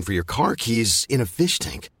looking for your car keys in a fish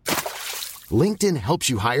tank. LinkedIn helps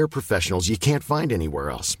you hire professionals you can't find anywhere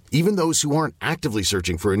else, even those who aren't actively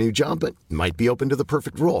searching for a new job but might be open to the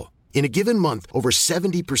perfect role. In a given month, over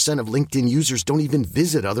 70% of LinkedIn users don't even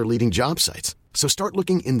visit other leading job sites. So start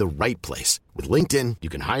looking in the right place. With LinkedIn, you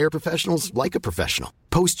can hire professionals like a professional.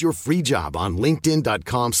 Post your free job on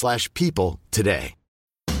linkedin.com/people today.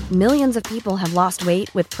 Millions of people have lost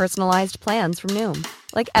weight with personalized plans from Noom.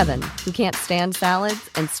 Like Evan, who can't stand salads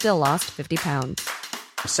and still lost 50 pounds.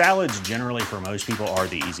 Salads generally for most people are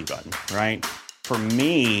the easy button, right? For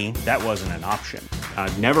me, that wasn't an option. I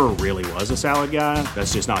never really was a salad guy.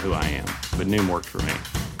 That's just not who I am. But Noom worked for me.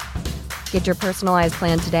 Get your personalized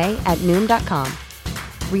plan today at Noom.com.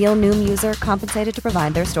 Real Noom user compensated to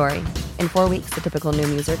provide their story. In 4 weeks, the typical Noom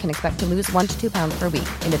user can expect to lose 1 to 2 pounds per week.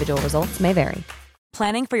 Individual results may vary.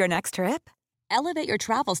 Planning for your next trip? Elevate your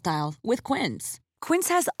travel style with Quince. Quince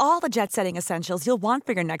has all the jet-setting essentials you'll want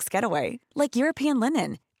for your next getaway, like European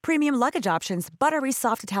linen, premium luggage options, buttery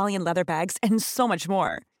soft Italian leather bags, and so much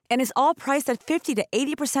more. And is all priced at 50 to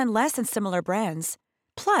 80% less than similar brands.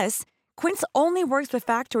 Plus, Quince only works with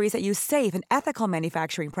factories that use safe and ethical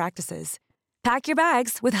manufacturing practices. Pack your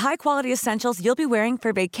bags with high-quality essentials you'll be wearing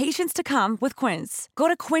for vacations to come with Quince. Go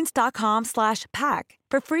to quince.com/pack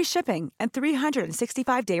for free shipping and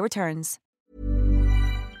 365-day returns.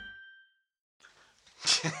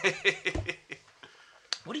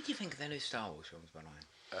 What did you think of the new Star Wars films, by the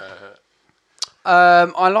way?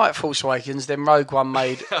 I like Force Awakens, then Rogue One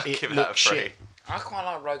made it Give that look a 3. shit. I quite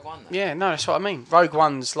like Rogue One, though. Yeah, no, that's what I mean. Rogue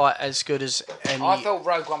One's like as good as any... I thought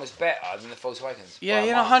Rogue One was better than The Force Awakens. Yeah, By a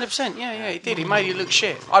you know, mile. 100%. Yeah, it did. It made it look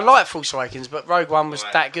shit. I like Force Awakens, but Rogue One was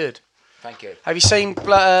that good. Thank you. Have you seen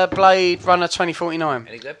Blade Runner 2049?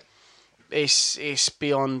 Any good? It's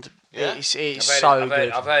beyond... Yeah? It's I've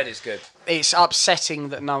good. heard it's good. It's upsetting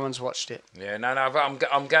that no one's watched it. Yeah, no,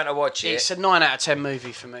 I'm going to watch it. It's a 9 out of 10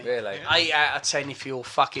 movie for me. Really? 8 out of 10 if you're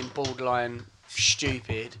fucking borderline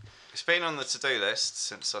stupid. It's been on the to-do list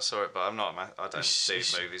since I saw it, but I don't see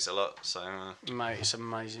It's- movies a lot, so Mate, it's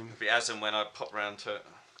amazing. it'll be as and when I pop round to it.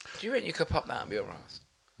 Do you reckon you could pop that and be alright?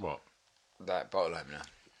 What? That bottle opener.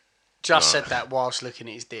 Just No. said that whilst looking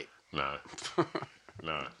at his dick. No.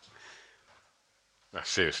 No. No,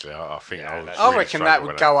 seriously, I think I was I really reckon that struggling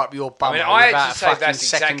would with go up your bum I mean, hole I without actually say fucking that's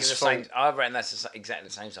exactly seconds the thought. same. I reckon that's exactly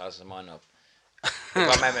the same size as my knob.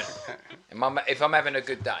 If I'm having a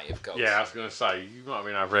good day, of course. Yeah, I was going to say, you might have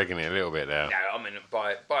been over-egging it a little bit there. No, I mean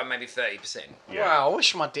by maybe 30%. Wow, I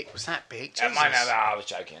wish my dick was that big. Jesus. I was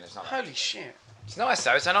joking. It's not. Holy shit. It's nice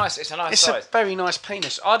though. It's a nice It's size. a very nice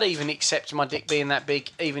penis. I'd even accept my dick being that big,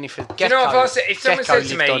 even if a gecko, you know what, if someone gecko said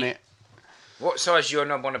to lived me- on it. What size your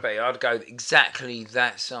knob want to be? I'd go exactly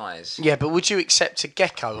that size. Yeah, but would you accept a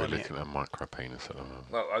gecko We're on it? looking at a micro penis at the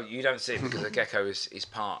moment. Well, you don't see it because the gecko is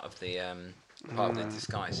part of the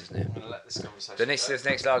disguise, isn't it? I'm gonna let this conversation This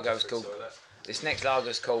next lager is called. This next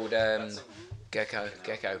lager is called Gecko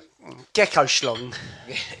Gecko schlong.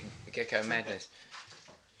 Gecko Madness.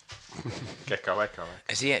 Gecko echo.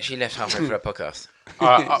 Has he actually left halfway through a podcast?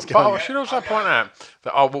 But I should also point out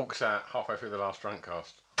that I walked out halfway through the last drunk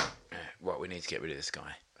cast. What, we need to get rid of this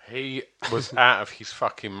guy. He was out of his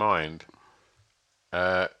fucking mind.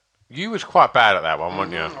 You was quite bad at that one,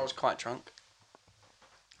 weren't you? I was quite drunk.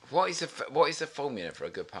 What is the formula for a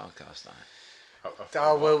good podcast, though?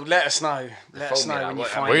 Oh, well, let us know. Let us know formula, when you what-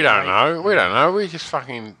 find We it, don't mate. know. We don't know. We're just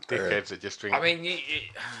fucking dickheads that just drink. I mean,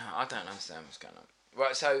 I don't understand what's going on.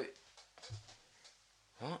 Right, so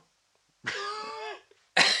what?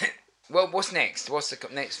 Well, what's next? What's the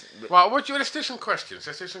next? Right, let's do some questions.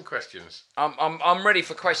 I'm ready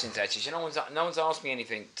for questions. Actually, no one's asked me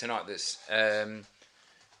anything tonight. That's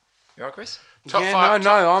you alright, Chris? Top Yeah, five.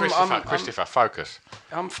 no, Christopher, focus.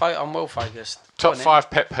 I'm well focused. Top Go on then. 5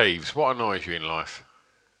 pet peeves. What annoys you in life?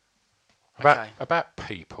 Okay. About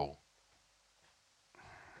people.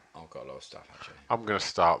 I've got a lot of stuff actually. I'm going to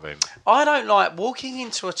start then. I don't like walking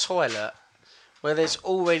into a toilet where there's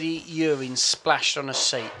already urine splashed on a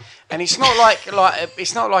seat, and it's not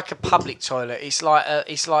it's not like a public toilet. It's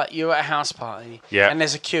like you're at a house party, Yeah. and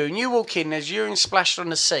there's a queue, and you walk in, there's urine splashed on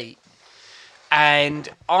the seat, and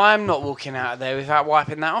I'm not walking out of there without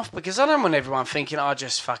wiping that off because I don't want everyone thinking I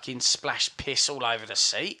just fucking splashed piss all over the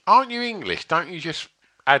seat. Aren't you English? Don't you just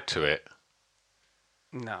add to it?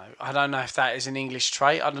 No, I don't know if that is an English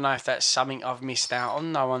trait. I don't know if that's something I've missed out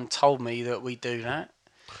on. No one told me that we do that.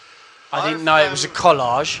 I didn't know it was a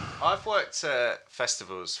collage. I've worked at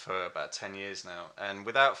festivals for about 10 years now, and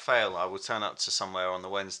without fail, I will turn up to somewhere on the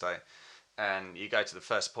Wednesday, and you go to the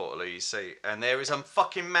first portal you see, and there is a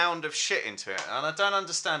fucking mound of shit into it, and I don't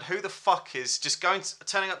understand who the fuck is just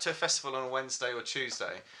turning up to a festival on a Wednesday or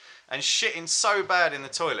Tuesday, and shitting so bad in the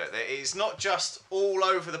toilet that it is not just all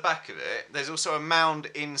over the back of it. There's also a mound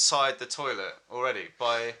inside the toilet already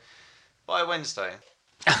by Wednesday.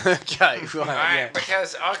 Okay, right, yeah.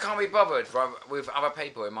 Because I can't be bothered with other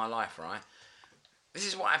people in my life, right? This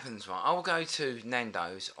is what happens, right? I'll go to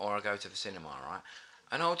Nando's or I'll go to the cinema, right?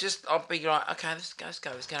 And I'll be like, okay, let's go. Let's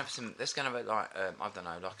go have I don't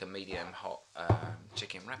know, like a medium hot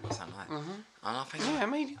chicken wrap or something like that. Mm-hmm. And I think, yeah,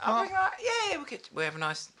 medium I'll be like, yeah, we have a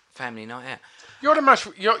nice family night out. You're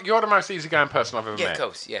the most easygoing person I've ever met. Yeah, of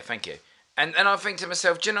course. Yeah, thank you. And I think to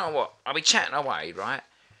myself, do you know what? I'll be chatting away, right?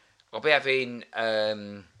 I'll be having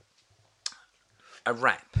a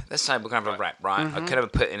wrap. Let's say we're going to have a wrap, right? Mm-hmm. I could have a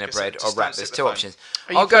pudding in a bread or wrap. There's two options.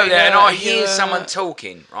 I'll go there and I hear someone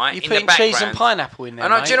talking, right? You in putting the background. cheese and pineapple in there,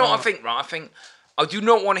 And do you know what I think, right? I think I do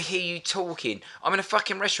not want to hear you talking. I'm in a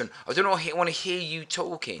fucking restaurant. I do not want to hear you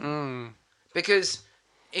talking. Because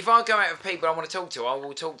if I go out with people I want to talk to, I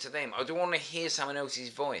will talk to them. I don't want to hear someone else's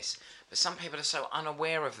voice. But some people are so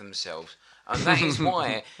unaware of themselves. And that is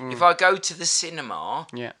why if I go to the cinema...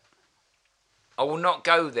 Yeah. I will not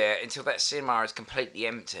go there until that cinema is completely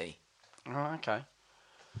empty. Oh, okay.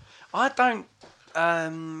 I don't...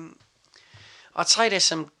 I'd say there's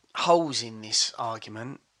some holes in this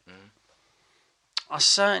argument. I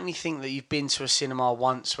certainly think that you've been to a cinema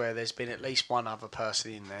once where there's been at least one other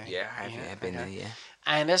person in there. Yeah, I have. Yeah, been there, yeah.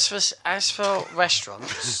 And as for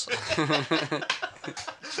restaurants... That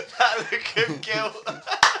look of guilt.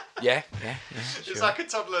 Yeah. It's Sure. like a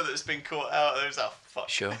toddler that's been caught out. There's a fuck.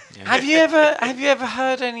 Sure. Yeah. Have you ever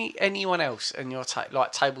heard anyone else in your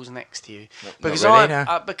like tables next to you? Because not really,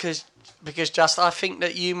 no. because just I think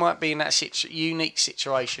that you might be in that unique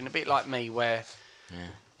situation, a bit like me, where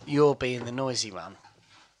you're being the noisy one.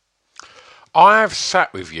 I have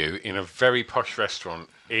sat with you in a very posh restaurant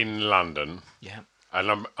in London. Yeah.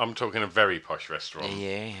 And I'm talking a very posh restaurant.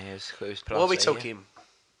 Yeah. It was What are we talking? Yeah.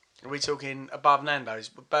 Are we talking above Nando's,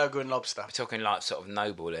 burger and lobster? We're talking like sort of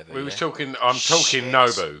Noble level. I'm talking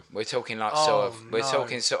Nobu. We're talking like we're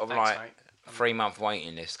talking sort of like 3-month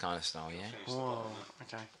waiting list kind of style, yeah. Whoa,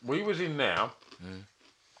 okay. We was in now.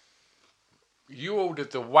 You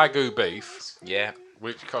ordered the Wagyu beef. Yeah.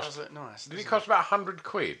 Which cost... Does look nice. Did it cost about 100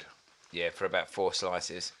 quid? Yeah, for about 4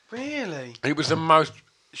 slices. Really? It was the most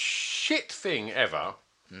shit thing ever.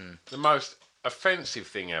 The most offensive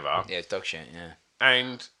thing ever. Yeah, it's dog shit, yeah.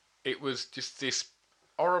 And it was just this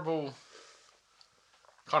horrible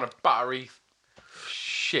kind of buttery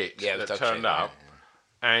shit that turned up.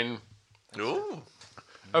 Yeah. And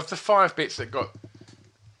of the 5 bits that got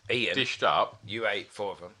dished up... You ate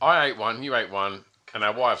 4 of them. I ate one, you ate one, and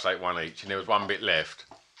our wives ate one each, and there was 1 bit left.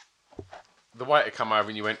 The waiter come over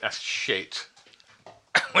and you went, that's shit.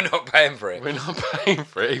 We're not paying for it. We're not paying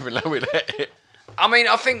for it, even though we let it. I mean,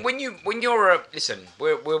 I think when you're listen,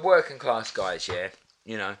 we're working class guys, yeah.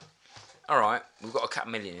 You know, all right, we've got a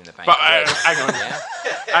couple million in the bank. But hang on,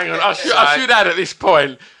 hang on. I should add at this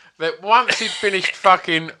point that once he'd finished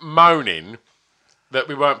fucking moaning that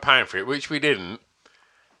we weren't paying for it, which we didn't,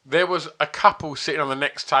 there was a couple sitting on the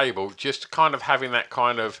next table just kind of having that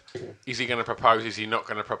kind of, is he going to propose, is he not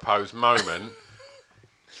going to propose moment.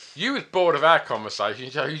 You was bored of our conversation,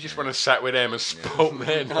 so you just went and sat with them and spoilt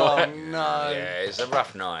their night. Oh, no. Yeah, it's a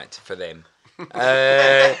rough night for them.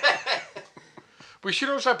 We should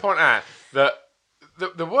also point out that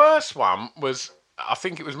the worst one was, I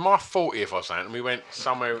think it was my 40th or something, and we went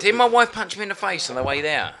somewhere... Did my wife punch me in the face on the way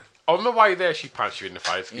there? On the way there, she punched you in the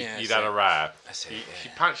face. Yeah, you'd had a row. That's it, She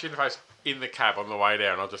punched you in the face in the cab on the way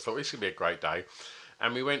there, and I just thought, this is going to be a great day.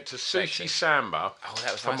 And we went to Sushi Samba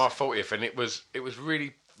for my 40th, and it was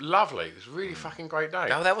really... lovely. It was a really fucking great day.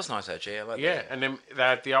 Oh, that was nice actually. I like that. And then they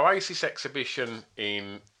had the Oasis exhibition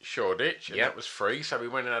in Shoreditch, and that was free, so we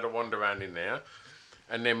went and had a wander around in there.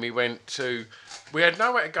 And then we went to... We had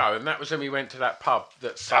nowhere to go, and that was when we went to that pub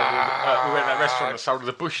that sold... we went to that restaurant that sold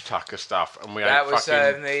the Bush Tucker stuff, and we that ate was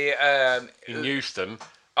fucking... in Houston.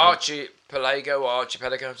 Archipelago or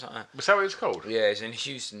Archipelago, something like that. Was that what it was called? Yeah, it's in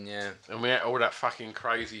Houston, yeah. And we ate all that fucking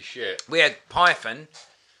crazy shit. We had Python.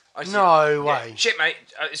 No way. Shit, mate.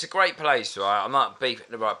 It's a great place, right? I'm not beefing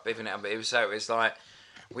it up, but it was like...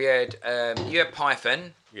 We had... you had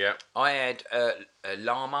Python. Yeah. I had a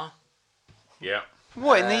llama. Yeah.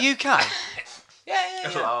 What, in the UK? Yeah.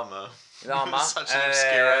 Llama. llama. Such an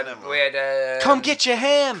obscure animal. We had Come get your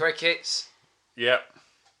ham. crickets. Yep.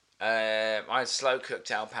 I had slow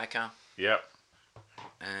cooked alpaca. Yep.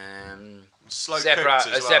 Slow Zebra,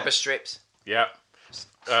 cooked as well. zebra strips. Yep.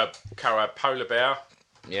 Carol had polar bear.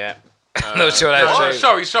 Yeah. Not sure that's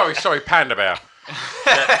true. Sorry, panda bear.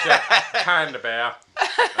 Panda bear.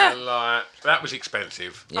 And like that was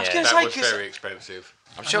expensive. Yeah. That was very expensive.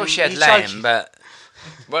 I'm sure she had he's lamb, joking. but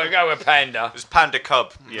we'll go with panda. It was panda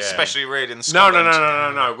cub, Yeah. especially reared in No.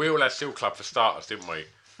 Scotland. We all had Seal Club for starters, didn't we?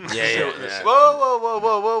 Yeah.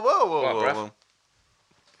 Whoa.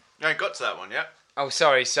 You ain't got to that one yet. Oh,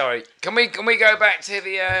 sorry. Can we go back to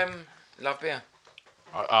the love beer?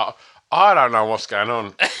 I don't know what's going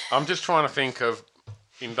on. I'm just trying to think of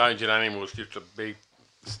endangered animals just to be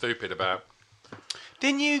stupid about.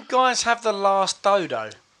 Didn't you guys have the last dodo?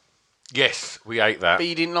 Yes, we ate that. But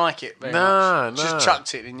you didn't like it very No, much. no. Just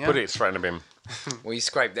chucked it, didn't you? Put it straight in the bin. Well, you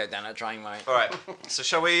scraped that down a drain, mate. All right. So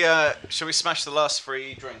shall we smash the last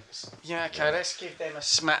 3 drinks? Yeah, okay, let's give them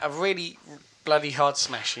a really bloody hard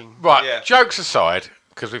smashing. Right, Yeah. jokes aside,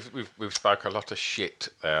 because we've spoke a lot of shit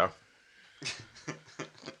there.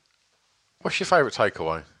 What's your favourite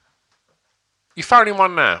takeaway? You phoning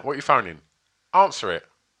one now. What are you phoning? Answer it.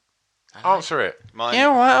 Answer it. Mine. Yeah,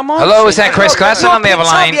 all right, I'm on. Hello, is that Chris Classen on the other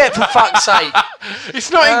line? Yeah, for fuck's sake.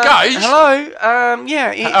 It's not engaged. Hello,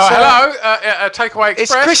 yeah. It's, Hello, Takeaway It's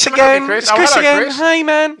Express. Chris Can I help again. you, Chris? It's Oh, Chris hello, again. Chris. Hey,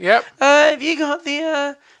 man. Yep. Have you got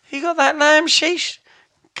that lamb sheesh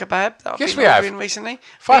kebab that I've Yes, been we have. ordering recently?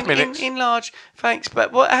 5 minutes. In large, thanks.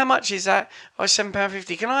 But how much is that? Oh,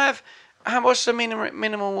 £7.50. Can I have? What's the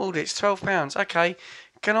minimum order? It's £12. Okay.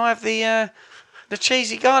 Can I have the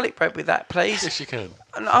cheesy garlic bread with that, please? Yes, you can.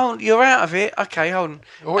 Oh, you're out of it. Okay, hold on.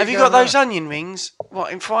 Well, what have you you got going those onion rings?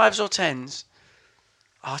 What, in 5s or 10s?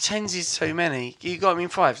 Oh, 10s is too many. You got them in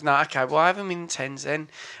 5s? No, okay. Well, I have them in 10s then,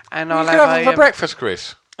 and You I'll can have have them for breakfast,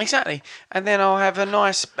 Chris. exactly. And then I'll have a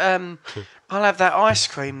nice. I'll have that ice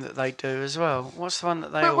cream that they do as well. What's the one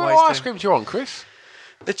that they always What do? ice cream do you want, Chris?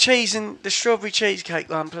 The cheese and the strawberry cheesecake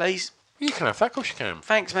one, please. You can have that, of course you can.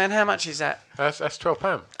 Thanks, man. How much is that? That's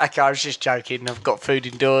 £12. Okay, I was just joking. I've got food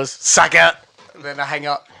indoors. Suck it. And then I hang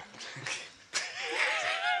up.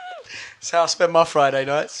 That's how I spend my Friday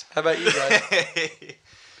nights. How about you guys?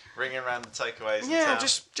 Ringing around the takeaways. in Yeah, town.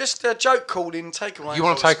 just a joke calling takeaway. You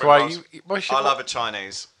want to Oh, take spring away? rolls. What's your, I love a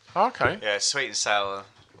Chinese. Okay. Yeah, sweet and sour.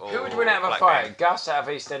 Or Who would win out of a black fight? bean. Gus out of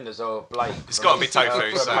EastEnders or Blake? It's got to be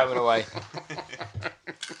tofu. From So. Home and Away.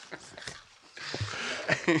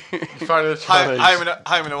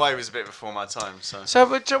 Home and Away was a bit before my time. So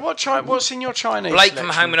What's in your Chinese? Blake from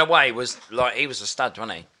selection? Home and Away was like he was a stud,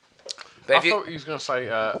 wasn't he? But I if you, thought he was going to say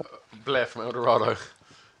Blair from El Dorado.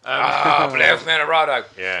 Blair from Eldorado.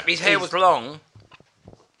 Yeah. His hair was long.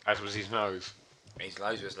 As was his nose. His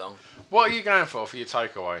nose was long. What are you going for your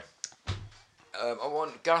takeaway? I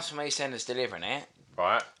want Gus from EastEnders delivering it,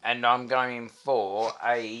 Right. and I'm going for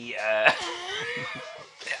a.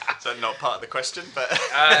 so not part of the question, but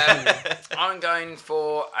I'm going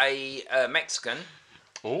for a Mexican.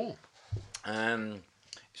 Oh.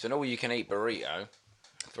 It's an all-you-can-eat burrito,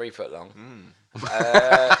 3 foot long.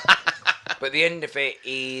 But the end of it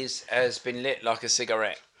has been lit like a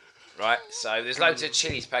cigarette, right? So there's loads of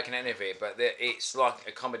chilies packing end of it, but it's like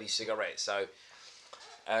a comedy cigarette. So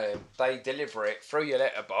they deliver it through your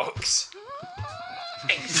letterbox.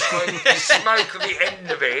 You smoke at the end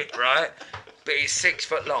of it, right? But it's 6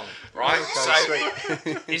 foot long, right? So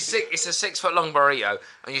it's a 6 foot long burrito,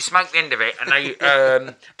 and you smoke the end of it, and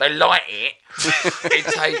they light it. It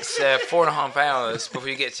takes 4.5 hours before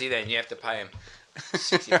you get to the end. You have to pay them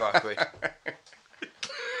 65 quid.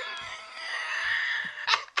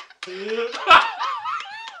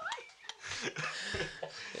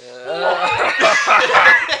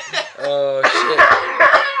 Oh shit!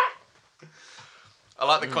 I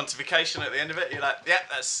like the quantification at the end of it. You're like, yeah,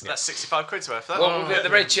 that's 65 quid's worth. That. Well, the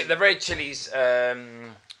red chilies,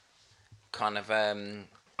 kind of. I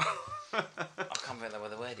can't remember what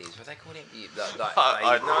the word is. What they call it?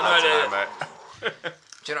 I don't know, mate.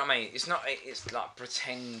 Do you know what I mean? It's not. It's like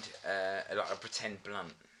pretend, like a pretend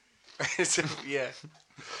blunt. Yeah.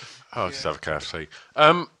 Oh, just have a KFC.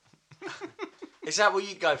 Is that what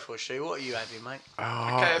you go for, Stu? What are you having, mate?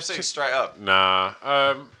 KFC straight up. Nah.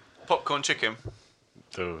 Popcorn chicken.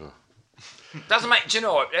 Ugh. Doesn't make. Do you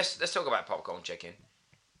know what? Let's talk about popcorn chicken.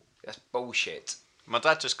 That's bullshit. My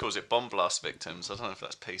dad just calls it bomb blast victims. I don't know if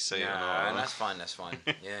that's PC or not. No, that's fine. That's fine.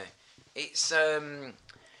 Yeah, it's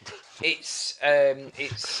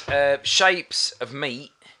shapes of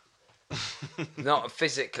meat,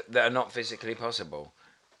 that are not physically possible.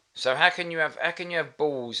 So how can you have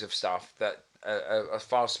balls of stuff that are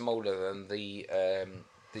far smaller than the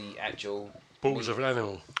actual Balls of an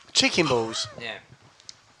animal. Chicken balls. Yeah.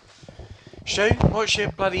 Stu, what's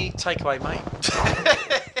your bloody takeaway, mate?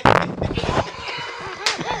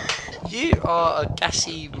 You are a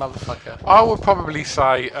gassy motherfucker. I would probably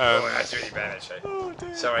say. That's really bad,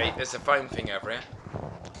 actually. Sorry, there's a phone thing over here.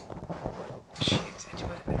 Shit,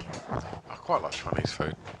 I quite like Chinese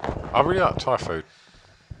food. I really like Thai food.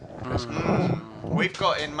 We've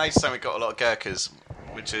got in Maidstone, we've got a lot of gurkhas,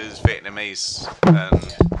 which is Vietnamese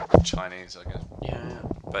and Chinese, I guess. Yeah.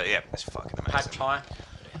 But yeah, it's fucking amazing. Pad Thai.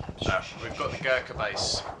 We've got the Gurkha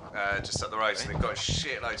base just up the road, so they've got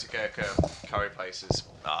shitloads of Gurkha curry places.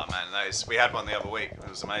 Oh man, we had one the other week. It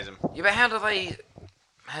was amazing. Yeah, but how do they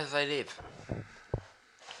live?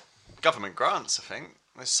 Government grants, I think.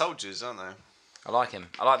 They're soldiers, aren't they? I like them.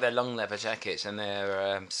 I like their long leather jackets and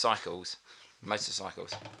their cycles,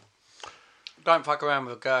 motorcycles. Don't fuck around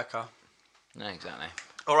with a Gurkha. No, exactly.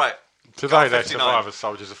 All right. Today they 59. survive as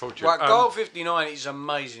soldiers of fortune. Right, Goal 59 is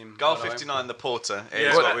amazing. Goal by the way. 59, the Porter. Yeah,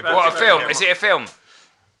 Is what we've been What a drinking. film! Is it a film?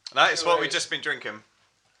 No, it's what we've just been drinking.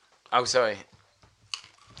 Oh, sorry.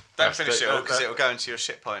 Don't finish it all because it'll go into your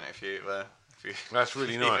shit pint if you. That's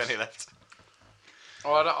really leave nice. any left.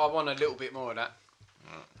 Oh, I want a little bit more of that.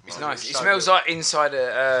 It's nice. It so smells good. like inside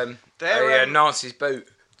a They're, Nazi's boot.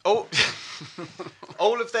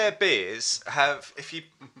 All of their beers have, if you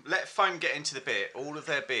let foam get into the beer, all of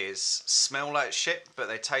their beers smell like shit, but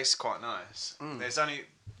they taste quite nice. There's only,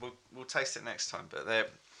 we'll taste it next time, but they're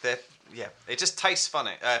yeah, it just tastes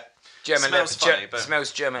funny. German smells leather. funny, but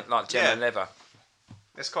Smells German, like German Yeah. leather.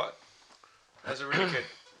 it's quite. There's a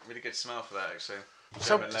really good smell for that actually.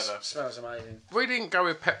 So- German leather. Smells amazing. We didn't go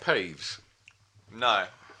with pet peeves. No.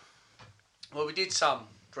 Well, we did some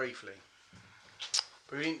briefly,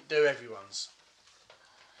 but we didn't do everyone's.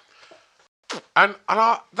 And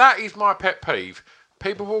that is my pet peeve.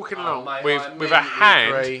 People walking along mate, with I a immediately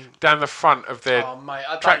hand agree. down the front of their Oh mate,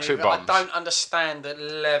 I tracksuit bottoms. don't understand the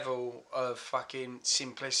level of fucking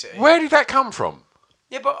simplicity. Where did that come from?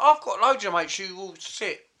 Yeah, but I've got loads of mates who will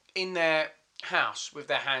sit in their house with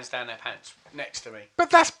their hands down their pants next to me. But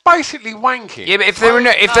that's basically wanking. Yeah, but if they're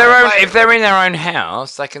if they're in their own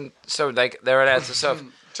house, they can. So they're allowed to serve.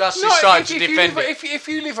 Just No, decide if, to if, you defend live, it. if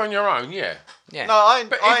you live on your own, yeah. Yeah. No,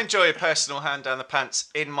 I enjoy a personal hand down the pants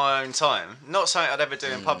in my own time. Not something I'd ever do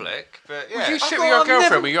in public, but yeah. Would you sit thought with your I've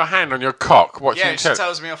girlfriend never- with your hand on your cock watching Yeah, she telly?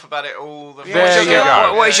 tells me off about it all the There you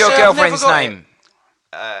go. What is your Yeah, I've never girlfriend's got it. name?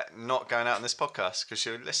 Not going out on this podcast because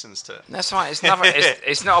she listens to it. That's right. It's nothing.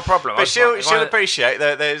 It's not a problem. But she'll If I- appreciate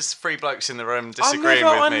that there's three blokes in the room I disagreeing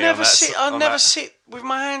never, with I me. never on that, sit. I on never that. sit with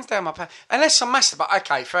my hands down my pants unless I masturbate.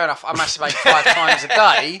 Okay, fair enough. I masturbate 5 times a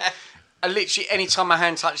day. Literally, any time my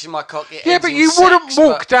hand touches my cock, it Yeah, ends but in you wouldn't sex,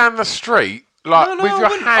 walk but- down the street like No, with I your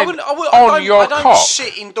wouldn't. hand I on don't, your I don't cock.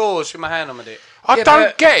 sit indoors with my hand on my dick. I Yeah, don't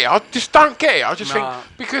but- get it. I just don't get it. I just Nah.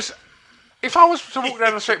 think because if I was to walk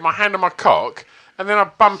down the street with my hand on my cock and then I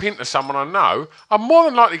bump into someone I know, I'm more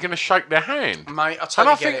than likely going to shake their hand. Mate, I And totally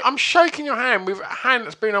I get think it. I'm shaking your hand with a hand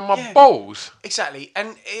that's been on my Yeah. balls. Exactly.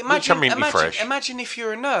 And imagine, minty fresh. imagine if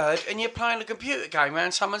you're a nerd and you're playing a computer game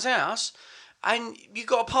around someone's house and you've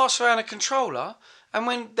got to pass around a controller, and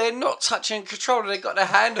when they're not touching a controller, they've got their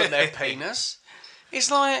hand on their penis.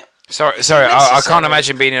 It's like... Sorry. I unnecessary. can't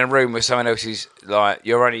imagine being in a room with someone else's. Like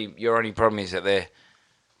your only problem is that they're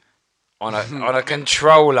on a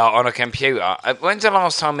controller on a computer. When's the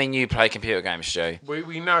last time me and you play computer games, Stu?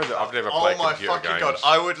 We know that I've never Oh played my computer fucking games. god!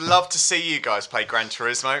 I would love to see you guys play Gran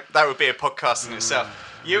Turismo. That would be a podcast in itself.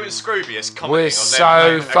 You and Scroobius commenting We're on so them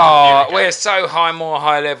playing a far. computer game. We're so more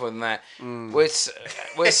high level than that.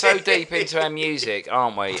 We're so deep into our music,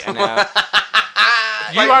 aren't we? And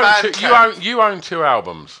You own 2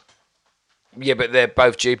 albums. yeah, but they're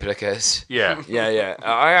both duplicates. Yeah. Yeah.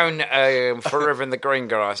 I own Forever in the Green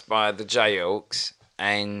Grass by the Jayhawks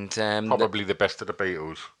and Probably the best of the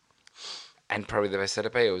Beatles. and probably the best of the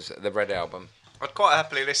Beatles, the Red Album. I'd quite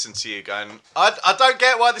happily listen to you going, I don't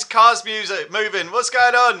get why this car's moving. What's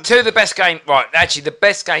going on? Two of the best game, right? Actually, the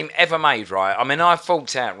best game ever made, right? I mean, I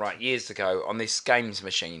fought out right years ago on this games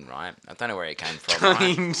machine, right? I don't know where it came from. Right?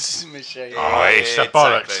 Games machine. Oh, it's the exactly.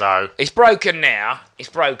 bollocks, though. It's broken now. It's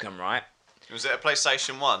broken, right? Was it a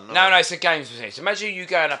PlayStation 1? No, it's a games machine. So imagine you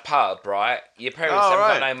go in a pub, right? Your parents Oh, haven't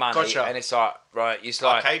right. got no money, Gotcha. and it's like, right? It's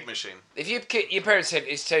like Arcade machine. if your parents said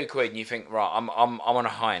it's £2 and you think, right, I'm on a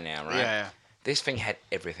high now, right? Yeah. This thing had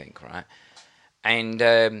everything, right? And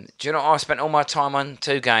do you know what I spent all my time on?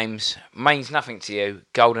 2 games. Means nothing to you.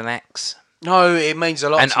 Golden Axe No, it means a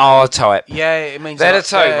lot and to me. R-Type. Yeah, it means They're a the lot.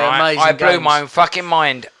 2, They're right? amazing I blew games. my own fucking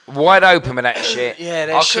mind wide open with that shit. Yeah,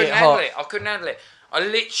 they're I shit couldn't handle hot. it. I couldn't handle it. I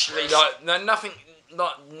literally like nothing.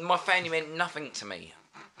 Like my family meant nothing to me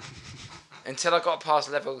until I got past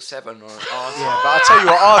level 7 or R-Type. Yeah, but I tell you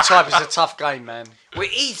what, R-Type is a tough game, man. Well,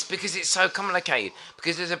 it is because it's so complicated.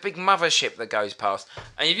 Because there's a big mothership that goes past,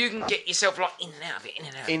 and if you can get yourself like in and out of it, in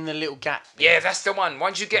and out. In the little gap. Yeah, that's the one.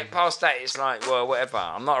 Once you get past that, it's like, well, whatever.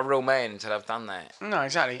 I'm not a real man until I've done that. No,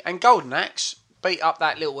 exactly. And Golden Axe beat up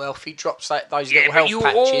that little elf. He drops those Yeah, little but health you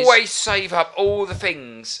patches. always save up all the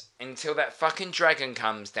things until that fucking dragon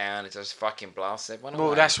comes down and just fucking blasts everyone away.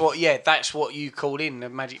 Well, that's what you called in the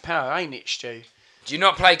magic power, ain't it, Stu? Do you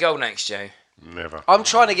not play Golden Axe, Joe? Never. I'm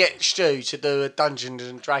trying to get Stu to do a Dungeons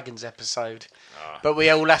and Dragons episode, but we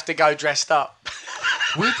all have to go dressed up.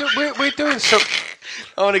 We're doing some.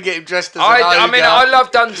 I want to get him dressed as an I mean, ogre. I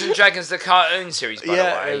love Dungeons and Dragons, the cartoon series, by the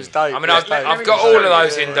Yeah, way. it was dope. I mean, It was I've dope. got all of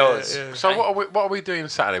those indoors. So what are we doing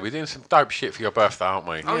Saturday? We're doing some dope shit for your birthday, aren't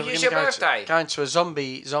we? Oh, We're it's gonna your go birthday. Going to a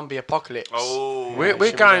zombie apocalypse. Oh, We're should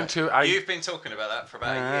we going go? to a. you've been talking about that for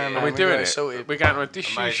about a year. man. We're we doing got it it. sorted. We're going to a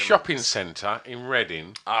disused Amazing. shopping centre in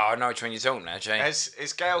Reading. Oh, I know which one you're talking about, Jay.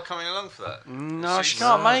 Is Gail coming along for that? No, she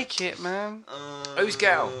can't make it, man. Who's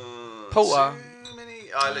Gail? Porter. Too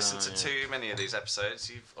many. I listened to too many of these episodes.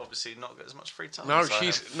 You've obviously not got as much free time. No, as I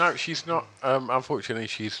have. she's not. Unfortunately,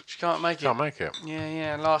 she Can't make it. can't make it.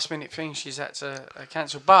 Yeah, last minute thing she's had to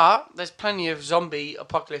cancel. But there's plenty of zombie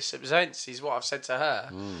apocalypse events, is what I've said to her.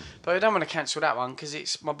 But I don't want to cancel that one because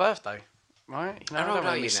it's my birthday, right? You know, I How don't old want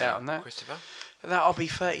are to you miss now, out on that. Christopher? That'll be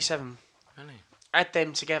 37. Really? Add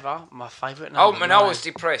them together, my favourite Oh, number. man, I 9. was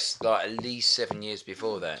depressed like at least 7 years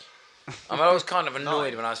before that. I mean, I was kind of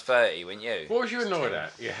annoyed when I was 30, weren't you? What was you annoyed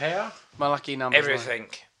at? Your hair? My lucky number. Everything.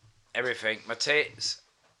 My tits.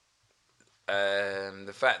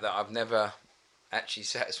 The fact that I've never actually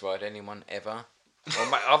satisfied anyone ever.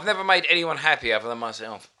 I've never made anyone happy other than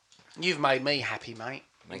myself. You've made me happy, mate.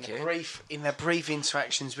 Thank in you. In the brief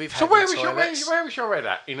interactions we've had. So where in was the your toilets. where was your head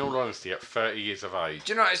at? In all honesty, at 30 years of age.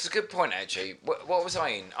 Do you know, it's a good point, actually. What was I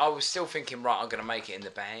in? I was still thinking, right, I'm going to make it in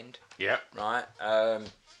the band, Yeah. right?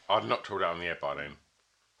 I'd knocked all that on the head by then.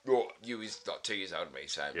 Well, you was like 2 years older than me,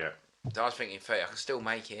 so... Yeah. So I was thinking, 30, I can still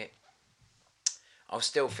make it. I was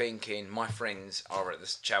still thinking, my friends are at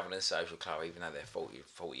the Cheltenham Social Club, even though they're 40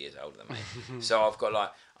 years older than me. So I've got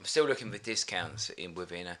I'm still looking for discounts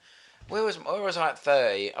within a... Where was I at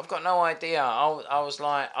 30? I've got no idea. I was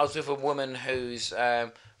with a woman who's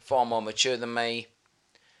far more mature than me.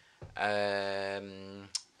 That's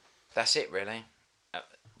it, really.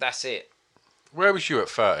 That's it. Where was you at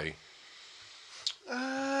 30?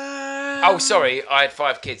 Oh, sorry, I had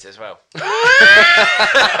 5 kids as well.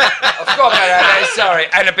 I forgot about that. Sorry,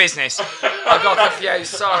 and a business. I got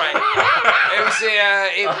confused. Sorry.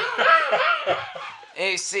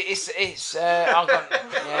 It was the. It's. I got.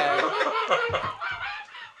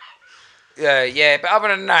 Yeah. But other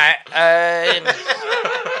than that,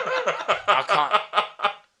 I can't.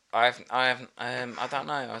 I haven't. I don't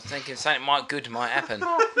know. I was thinking something good might happen.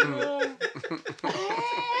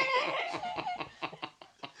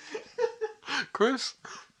 Chris?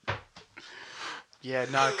 Yeah,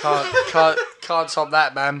 no, can't top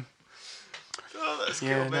that, man. Oh, that's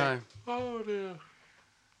Yeah, killed me. no. Oh dear.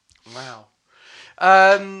 Wow.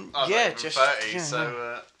 I'm not Yeah, even just 30, yeah,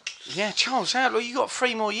 so. yeah, Charles, look, you got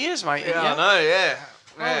 3 more years, mate. Yeah, I haven't you? know. Yeah.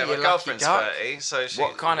 Oh, Yeah, you my lucky girlfriend's duck. 30, so she.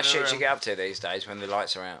 What kind of shit do you get up to these days when the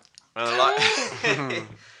lights are out?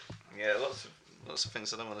 Yeah, lots of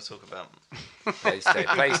things I don't want to talk about. Please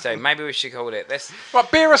do. Maybe we should call it this.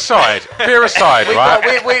 Right, beer aside,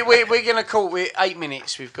 right? We're gonna call. We're 8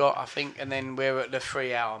 minutes. We've got, I think, and then we're at the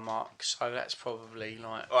 3 hour mark. So that's probably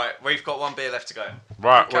like. All right, we've got 1 beer left to go.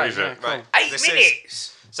 Right, what Okay, is yeah, it? cool. Right, 8 this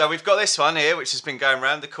minutes. So we've got this one here, which has been going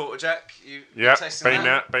around, the Quarter Jack. You Yeah, tasting been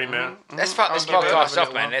that? that. Let's fuck this I'll give it podcast another off,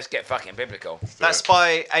 little man. one. Let's get fucking biblical. That's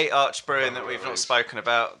by 8 Arch Brewing that we've not spoken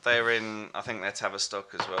about. They're in, I think they're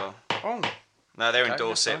Tavistock as well. Oh, No, they're in Okay,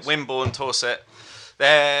 Dorset, that's nice. Wimborne, Dorset.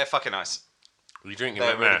 They're fucking nice. Are you drinking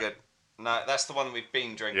They're that really now? good. No, that's the one that we've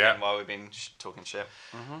been drinking Yeah. while we've been talking shit.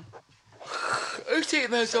 Who's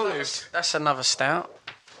eating those olives? that's another stout.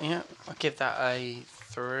 Yeah, I'll give that a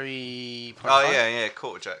 3.5. Oh, yeah,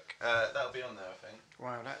 Quarter Jack. That'll be on there, I think.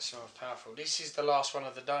 Wow, that sounds powerful. This is the last one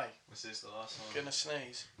of the day. This is the last one. Gonna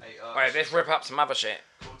sneeze. 8 Arch. Wait, let's rip up some other shit.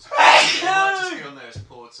 It might just be on there as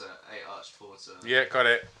Porter. 8 Arch Porter. Yeah, got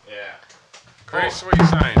it. Yeah. Chris, what are you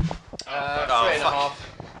saying? 3.5.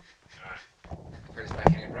 Put this back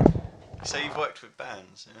in here, bro. So you've worked with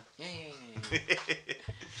bands, Yeah. yeah?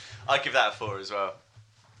 I'd give that a 4 as well.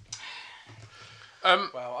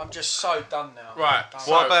 Well, I'm just so done now. Right, Done.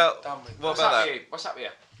 What about Done with what What's about up that? with you? What's up with you?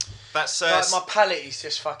 That's Like, my palate is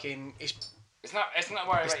just fucking. It's not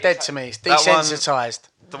worry It's about dead your to me. It's That one- desensitised.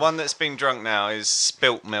 The one that's been drunk now is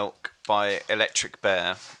Spilt Milk by Electric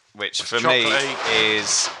Bear, which for chocolatey. me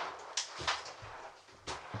is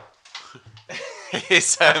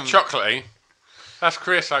is Chocolatey. That's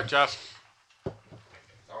Chris, like just. Don't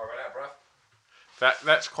worry about that, bruv.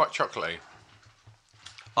 That's quite chocolatey.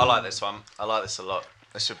 I like this one. I like this a lot.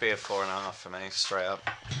 This would be a 4.5 for me, straight up.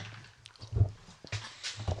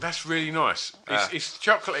 That's really nice. Yeah. It's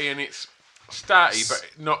chocolatey and it's stouty, but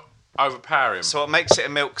not overpowering. So what makes it a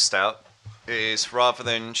milk stout is rather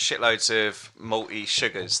than shitloads of malty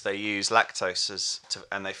sugars, they use lactose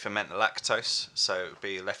and they ferment the lactose, so it would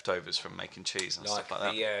be leftovers from making cheese and Like stuff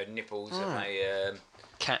like that. the nipples of a...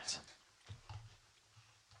 Cat.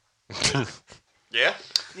 Yeah?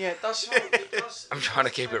 Yeah, it does. I'm trying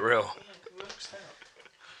to keep it real.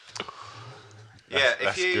 Yeah,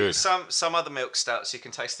 That's if you good. some other milk stouts, you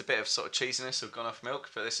can taste a bit of sort of cheesiness of gone off milk,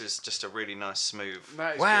 but this is just a really nice smooth.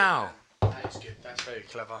 Wow. That is good. That's very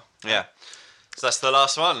clever. Yeah. So that's the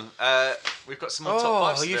last one. We've got some more top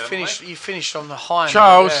fives. Oh, to you do, haven't finished. we? You finished on the high. note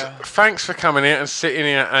Charles, there. thanks for coming here and sitting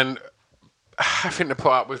here and having to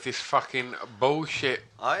put up with this fucking bullshit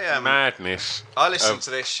madness. I listen of to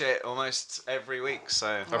this shit almost every week,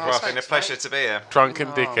 so it's thanks, been a pleasure to be here. drunken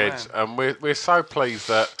dickheads, and we're so pleased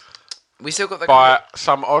that We still got the... by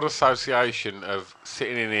some odd association of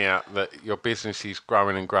sitting in here that your business is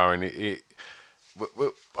growing and growing.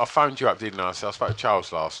 I phoned you up, didn't I? So I spoke to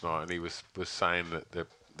Charles last night, and he was saying that the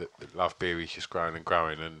Love Beer is just growing and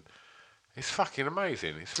growing, and it's fucking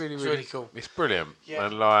amazing. It's really cool. It's brilliant, Yeah.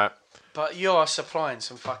 and like. But you are supplying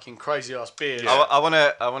some fucking crazy ass beers. I want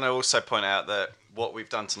to also point out that what we've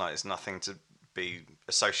done tonight is nothing to be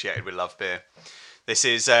associated with Love Beer. This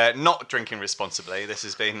is not drinking responsibly. This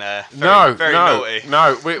has been very naughty.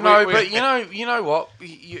 No, But you know what?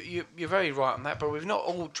 You're very right on that. But we've not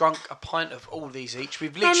all drunk a pint of all these each.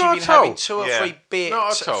 We've literally not been at all. having two or Yeah. three beers,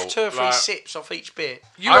 Not at all. 2 or 3 Like- sips off each beer.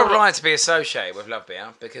 I would like to be associated with Love Beer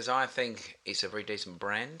because I think it's a very decent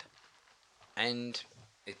brand and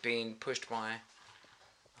it's being pushed by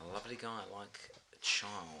a lovely guy like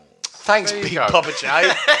Charles. Thanks, There you Big go. Papa J.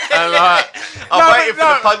 And like, I'm waiting for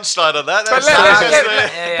the punchline on that. But That's let's the nicest have it right.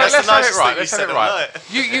 thing you Let's have said it all right. night.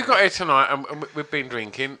 You got here tonight, and we've been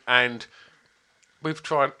drinking, and we've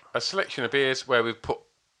tried a selection of beers where we've put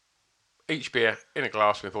each beer in a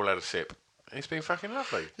glass. We've all had a sip. It's been fucking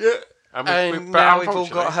lovely. Yeah. And, And but now we've all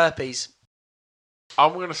unfortunately, got herpes.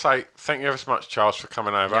 I'm going to say thank you ever so much, Charles, for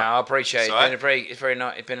coming over. Yeah, I appreciate it. It's alright. It's very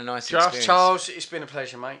nice. It's been a nice Just experience. Charles, it's been a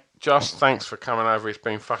pleasure, mate. Just thanks for coming over. It's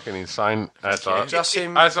been fucking insane. As I Just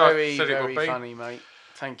seemed as I very, said it very would be. funny, mate.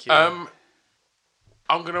 Thank you. I'm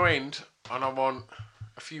going to end, and I want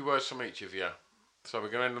a few words from each of you. So we're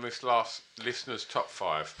going to end on this last listener's top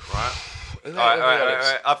 5, right? All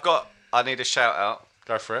right. I need a shout out.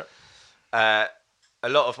 Go for it. A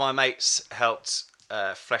lot of my mates helped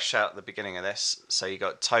flesh out the beginning of this. So you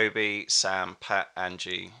got Toby, Sam, Pat,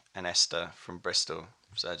 Angie, and Esther from Bristol.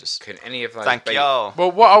 So just Can any of those thank be... y'all.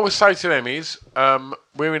 Well, what I would say to them is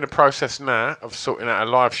we're in the process now of sorting out a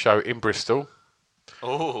live show in Bristol.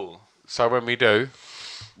 Oh, So when we do,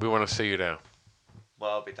 we want to see you there.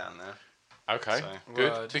 well, I'll be down there. Okay, So-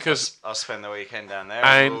 good. Word. Because I'll spend the weekend down there,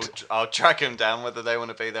 And- and I'll track them down whether they want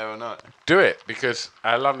to be there or not. do it, because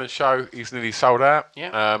our London show is nearly sold out. Yeah.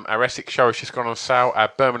 Our Essex show has just gone on sale. Our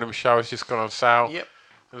Birmingham show has just gone on sale. Yep.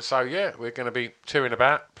 And so, yeah, we're going to be touring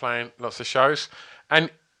about, playing lots of shows. And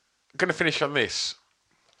going to finish on this.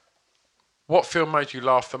 What film made you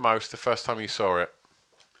laugh the most the first time you saw it?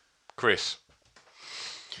 Chris.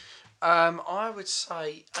 I would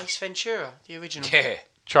say Ace Ventura, the original. Yeah,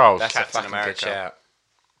 Charles. that's Captain a fucking America. good shout.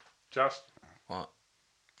 Just. What?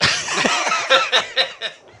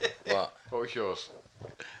 What? What was yours?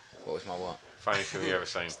 What was my what? Funniest film you ever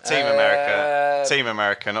seen? Team America. Team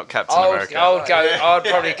America, not Captain America. I'd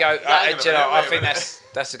probably go. Hang on a Do you know, minute, I wait a think minute.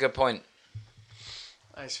 that's a good point.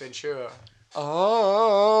 Ace Ventura.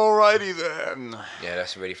 Alrighty then. Yeah,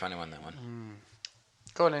 that's a really funny one. That one.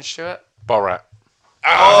 Go on then, Stuart. Borat.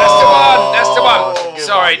 Oh, that's the one. That's the one.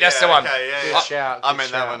 Sorry, that's the one. Okay, yeah, Good yeah. shout. I good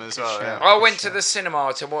meant that shout, one as good well. shout. Yeah. I went to the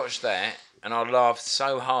cinema to watch that, and I laughed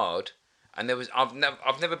so hard. And there was I've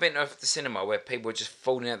never been to the cinema where people were just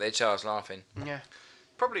falling out their chairs laughing. Yeah.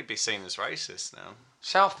 Probably be seen as racist now.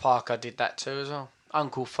 South Park, I did that too as well.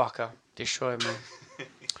 Uncle Fucker destroyed me.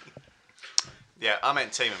 Yeah, I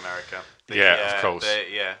meant Team America. Yeah, of course. The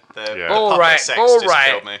Yeah. puppet sex just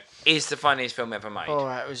killed me. Borat is the funniest film ever made. All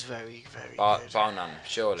right, it was very, very Bar good. none,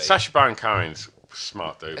 surely. Sacha Baron Cohen's a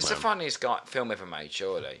smart dude, It's man. the funniest film ever made,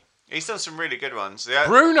 surely. He's done some really good ones.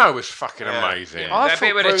 Bruno was fucking amazing. I That thought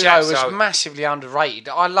bit with the Bruno chaps, was though. massively underrated.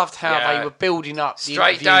 I loved how they were building up the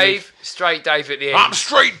Straight interview Dave at the end. I'm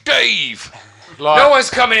straight Dave. No one's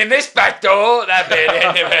coming in this back door. That bit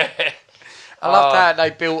anyway. I loved how they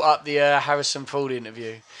built up the Harrison Ford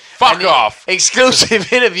interview. Fuck off.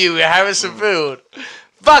 Exclusive interview with Harrison Ford.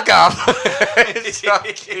 Fuck off. It's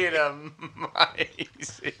fucking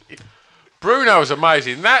amazing. Bruno was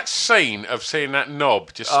amazing. That scene of seeing that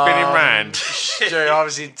knob just spinning round. Dude, I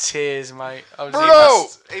was in tears, mate.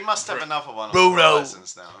 He must have another one on Bruno. the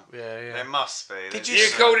horizons now. Yeah. There must be. Did You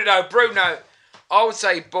called it though, Bruno. I would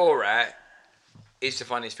say Borat is the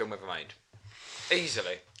funniest film ever made.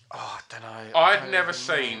 Easily. Oh, I don't know. I'd never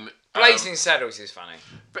seen. Blazing Saddles is funny.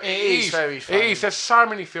 But It is very funny. It is. There's so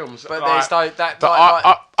many films. But like, there's no that. But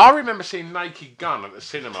Like, I remember seeing Naked Gun at the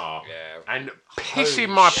cinema and pissing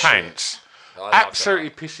my pants. Absolutely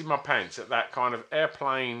pissing my pants at that kind of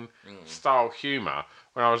airplane style humour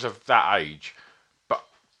when I was of that age. But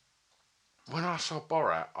when I saw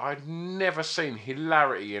Borat, I'd never seen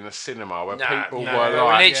hilarity in a cinema where people were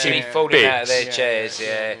like literally falling out of their chairs.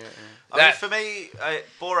 I mean, for me,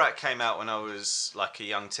 Borat came out when I was like a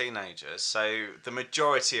young teenager, so the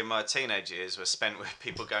majority of my teenage years were spent with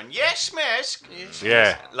people going, "Yes, miss."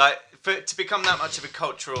 Yeah. Like, to become that much of a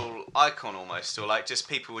cultural icon almost, or like just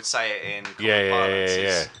people would say it in common Yeah,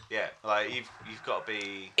 parlance. Yeah. Like you've got to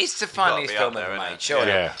be. It's the you've got to funniest be film up ever there, made, innit? sure.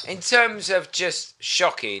 Yeah. In terms of just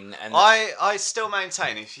shocking and I still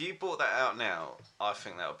maintain if you brought that out now, I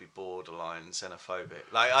think that would be borderline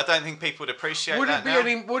xenophobic. Like I don't think people would appreciate Would that it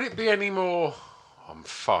be now. Would it be any more? I'm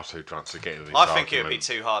far too drunk to get into this. I think it would be argument.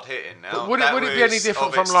 too hard hitting now. But would it be any was different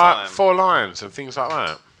of from its like time. Four Lions and things like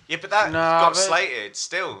that? Yeah, but that No, got but- slated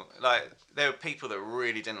still. Like there were people that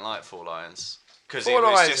really didn't like Four Lions because it Four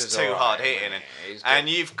was Lions just is too alright, hard man. hitting. Yeah, he's And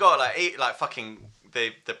good. you've got like fucking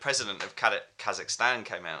the president of Kazakhstan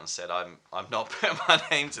came out and said, "I'm not putting my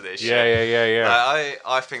name to this." Yeah, shit." yeah.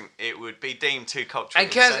 I think it would be deemed too culturally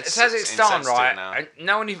And insensitive Kazakhstan, right? now. And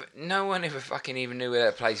no one ever fucking even knew where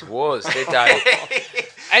that place was, did they?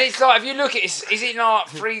 And it's like if you look at it, is it not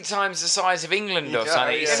 3 times the size of England or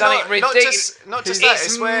something? It's Yeah, something ridiculous. Not just that. It's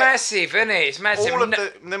It's where massive, isn't it? It's massive. all of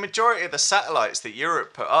the majority of the satellites that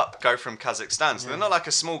Europe put up go from Kazakhstan, so they're not like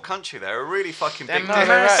a small country. They're a really fucking big They're deal.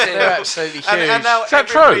 massive. they're absolutely huge. And now Is that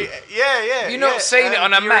everybody- true? Yeah. You're not seeing it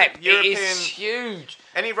on a map. European, It is huge.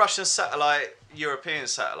 any Russian satellite, European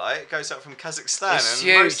satellite goes up from Kazakhstan, It's and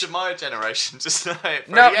huge. most of my generation just know it.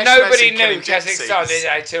 from No, Yes nobody Messi knew killing Kazakhstan gypsies. did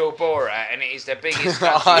they till Borat, and it is the biggest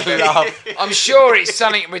I country. love. I'm sure it's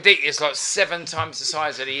something ridiculous, like 7 times the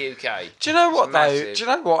size of the UK. Do you know what It's though? massive. Do you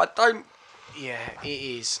know what? I don't. Yeah, it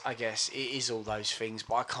is. I guess it is all those things,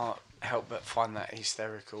 but I can't help but find that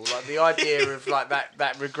hysterical. Like the idea of like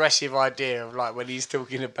that regressive idea of like when he's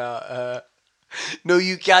talking about. No,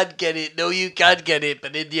 you can't get it. No, you can't get it.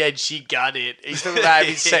 But in the end, she got it. He's talking about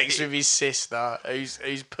having sex with his sister,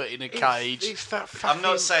 who's put in a cage. It's that I'm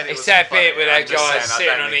not saying it It's was that funny, bit with I'm that just guy saying I sitting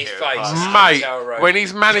don't on think his it was face. funny. Mate, Hotel room.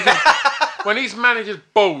 when his manager's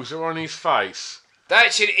balls are on his face.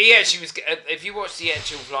 He actually was. If you watch the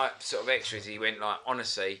actual like sort of extras, he went like,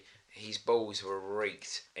 honestly, his balls were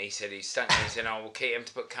reeked. He said he said, "I will keep him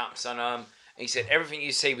to put cups on them." He said everything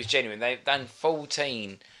you see was genuine. They've done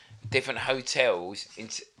 14 different hotels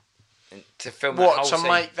to film that What whole to scene.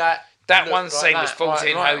 make that? That look one like scene was that?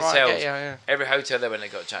 14 Right, hotels. yeah. Every hotel there when they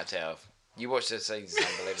got chucked out of. You watch the scenes, it's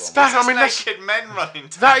unbelievable. I mean, that's, naked men running.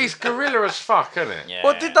 that is gorilla as fuck, isn't it? Yeah.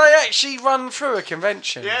 Well, did they actually run through a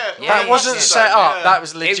convention? Yeah, That Yeah, wasn't yeah. set up. Yeah. That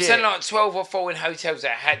was It legit. was in like 12 or 14 hotels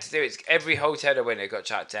that had to do it. Every hotel that went there got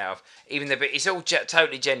chucked out of. Even the bit, it's all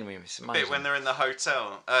totally genuine. It's amazing. Bit when they're in the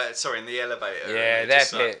hotel. Sorry, in the elevator. Yeah, and that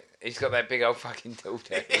just, bit. He's got that big old fucking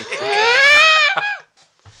dildo.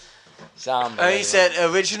 And he said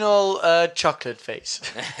original chocolate face.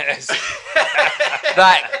 Yes.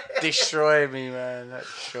 That destroyed me, man. That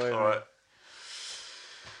destroyed me. Alright.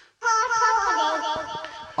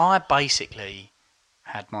 I basically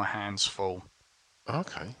had my hands full.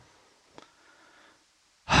 Okay.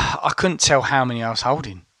 I couldn't tell how many I was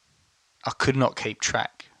holding. I could not keep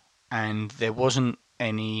track. And there wasn't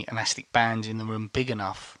any elastic bands in the room big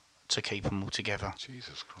enough to keep them all together.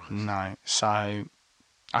 Jesus Christ. No. So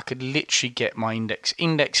I could literally get my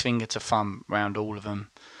index finger to thumb round all of them.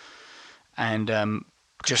 And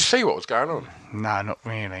Just see what was going on. no, not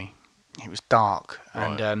really. It was dark.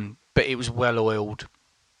 Right. And but it was well oiled.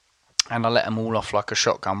 And I let them all off like a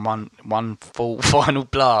shotgun, one full final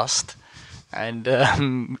blast. And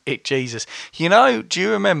Jesus. You know, do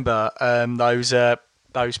you remember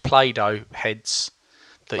those Play-Doh heads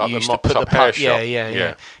that Like you the used to mopped put the up hair yeah, shop? yeah.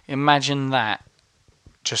 Yeah. Imagine that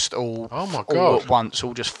just all, Oh my all God. at once,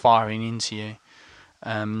 all just firing into you.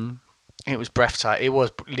 It was breathtaking. It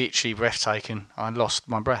was literally breathtaking. I lost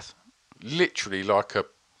my breath. Literally like a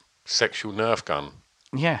sexual Nerf gun,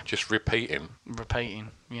 Yeah, just repeating.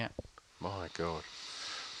 yeah. My God.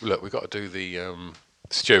 Look, we've got to do the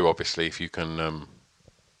Stu, obviously, if you can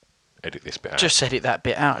edit this bit out. Just edit that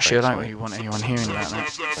bit out, actually. I don't mate. really want anyone hearing about that.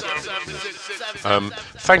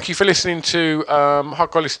 Thank you for listening to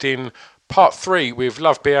Hot Golistin Part 3 with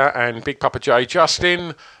Love Beer and Big Papa J.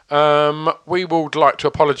 Justin. We would like to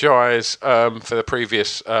apologise for the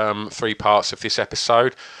previous 3 parts of this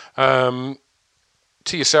episode.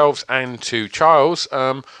 To yourselves and to Charles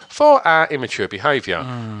for our immature behaviour.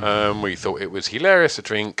 We thought it was hilarious to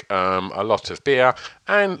drink a lot of beer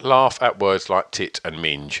and laugh at words like tit and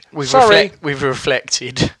minge. Sorry. We've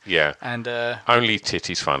reflected. Yeah. And Only tit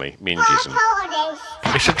is funny, minge isn't.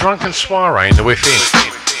 It's a drunken soiree in the within.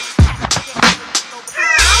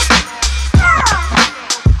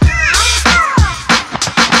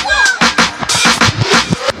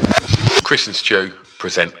 Chris and Stu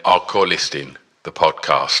present Hardcore Listing, the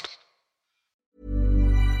podcast.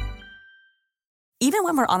 Even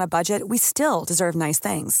when we're on a budget, we still deserve nice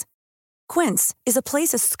things. Quince is a place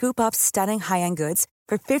to scoop up stunning high-end goods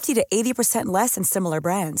for 50 to 80% less than similar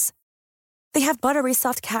brands. They have buttery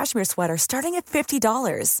soft cashmere sweaters starting at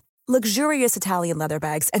 $50, luxurious Italian leather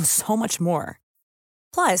bags, and so much more.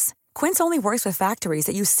 Plus, Quince only works with factories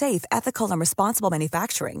that use safe, ethical, and responsible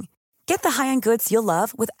manufacturing. Get the high-end goods you'll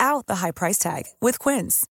love without the high price tag with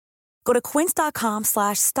Quince. Go to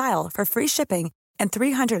quince.com/style for free shipping and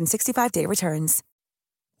 365-day returns.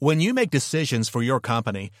 When you make decisions for your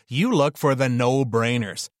company, you look for the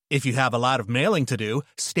no-brainers. If you have a lot of mailing to do,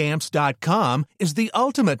 Stamps.com is the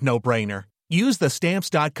ultimate no-brainer. Use the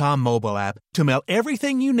Stamps.com mobile app to mail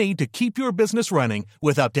everything you need to keep your business running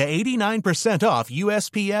with up to 89% off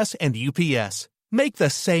USPS and UPS. Make the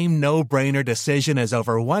same no-brainer decision as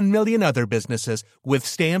over 1 million other businesses with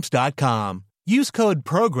Stamps.com. Use code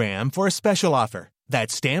PROGRAM for a special offer.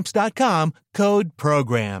 That's Stamps.com, code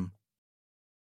PROGRAM.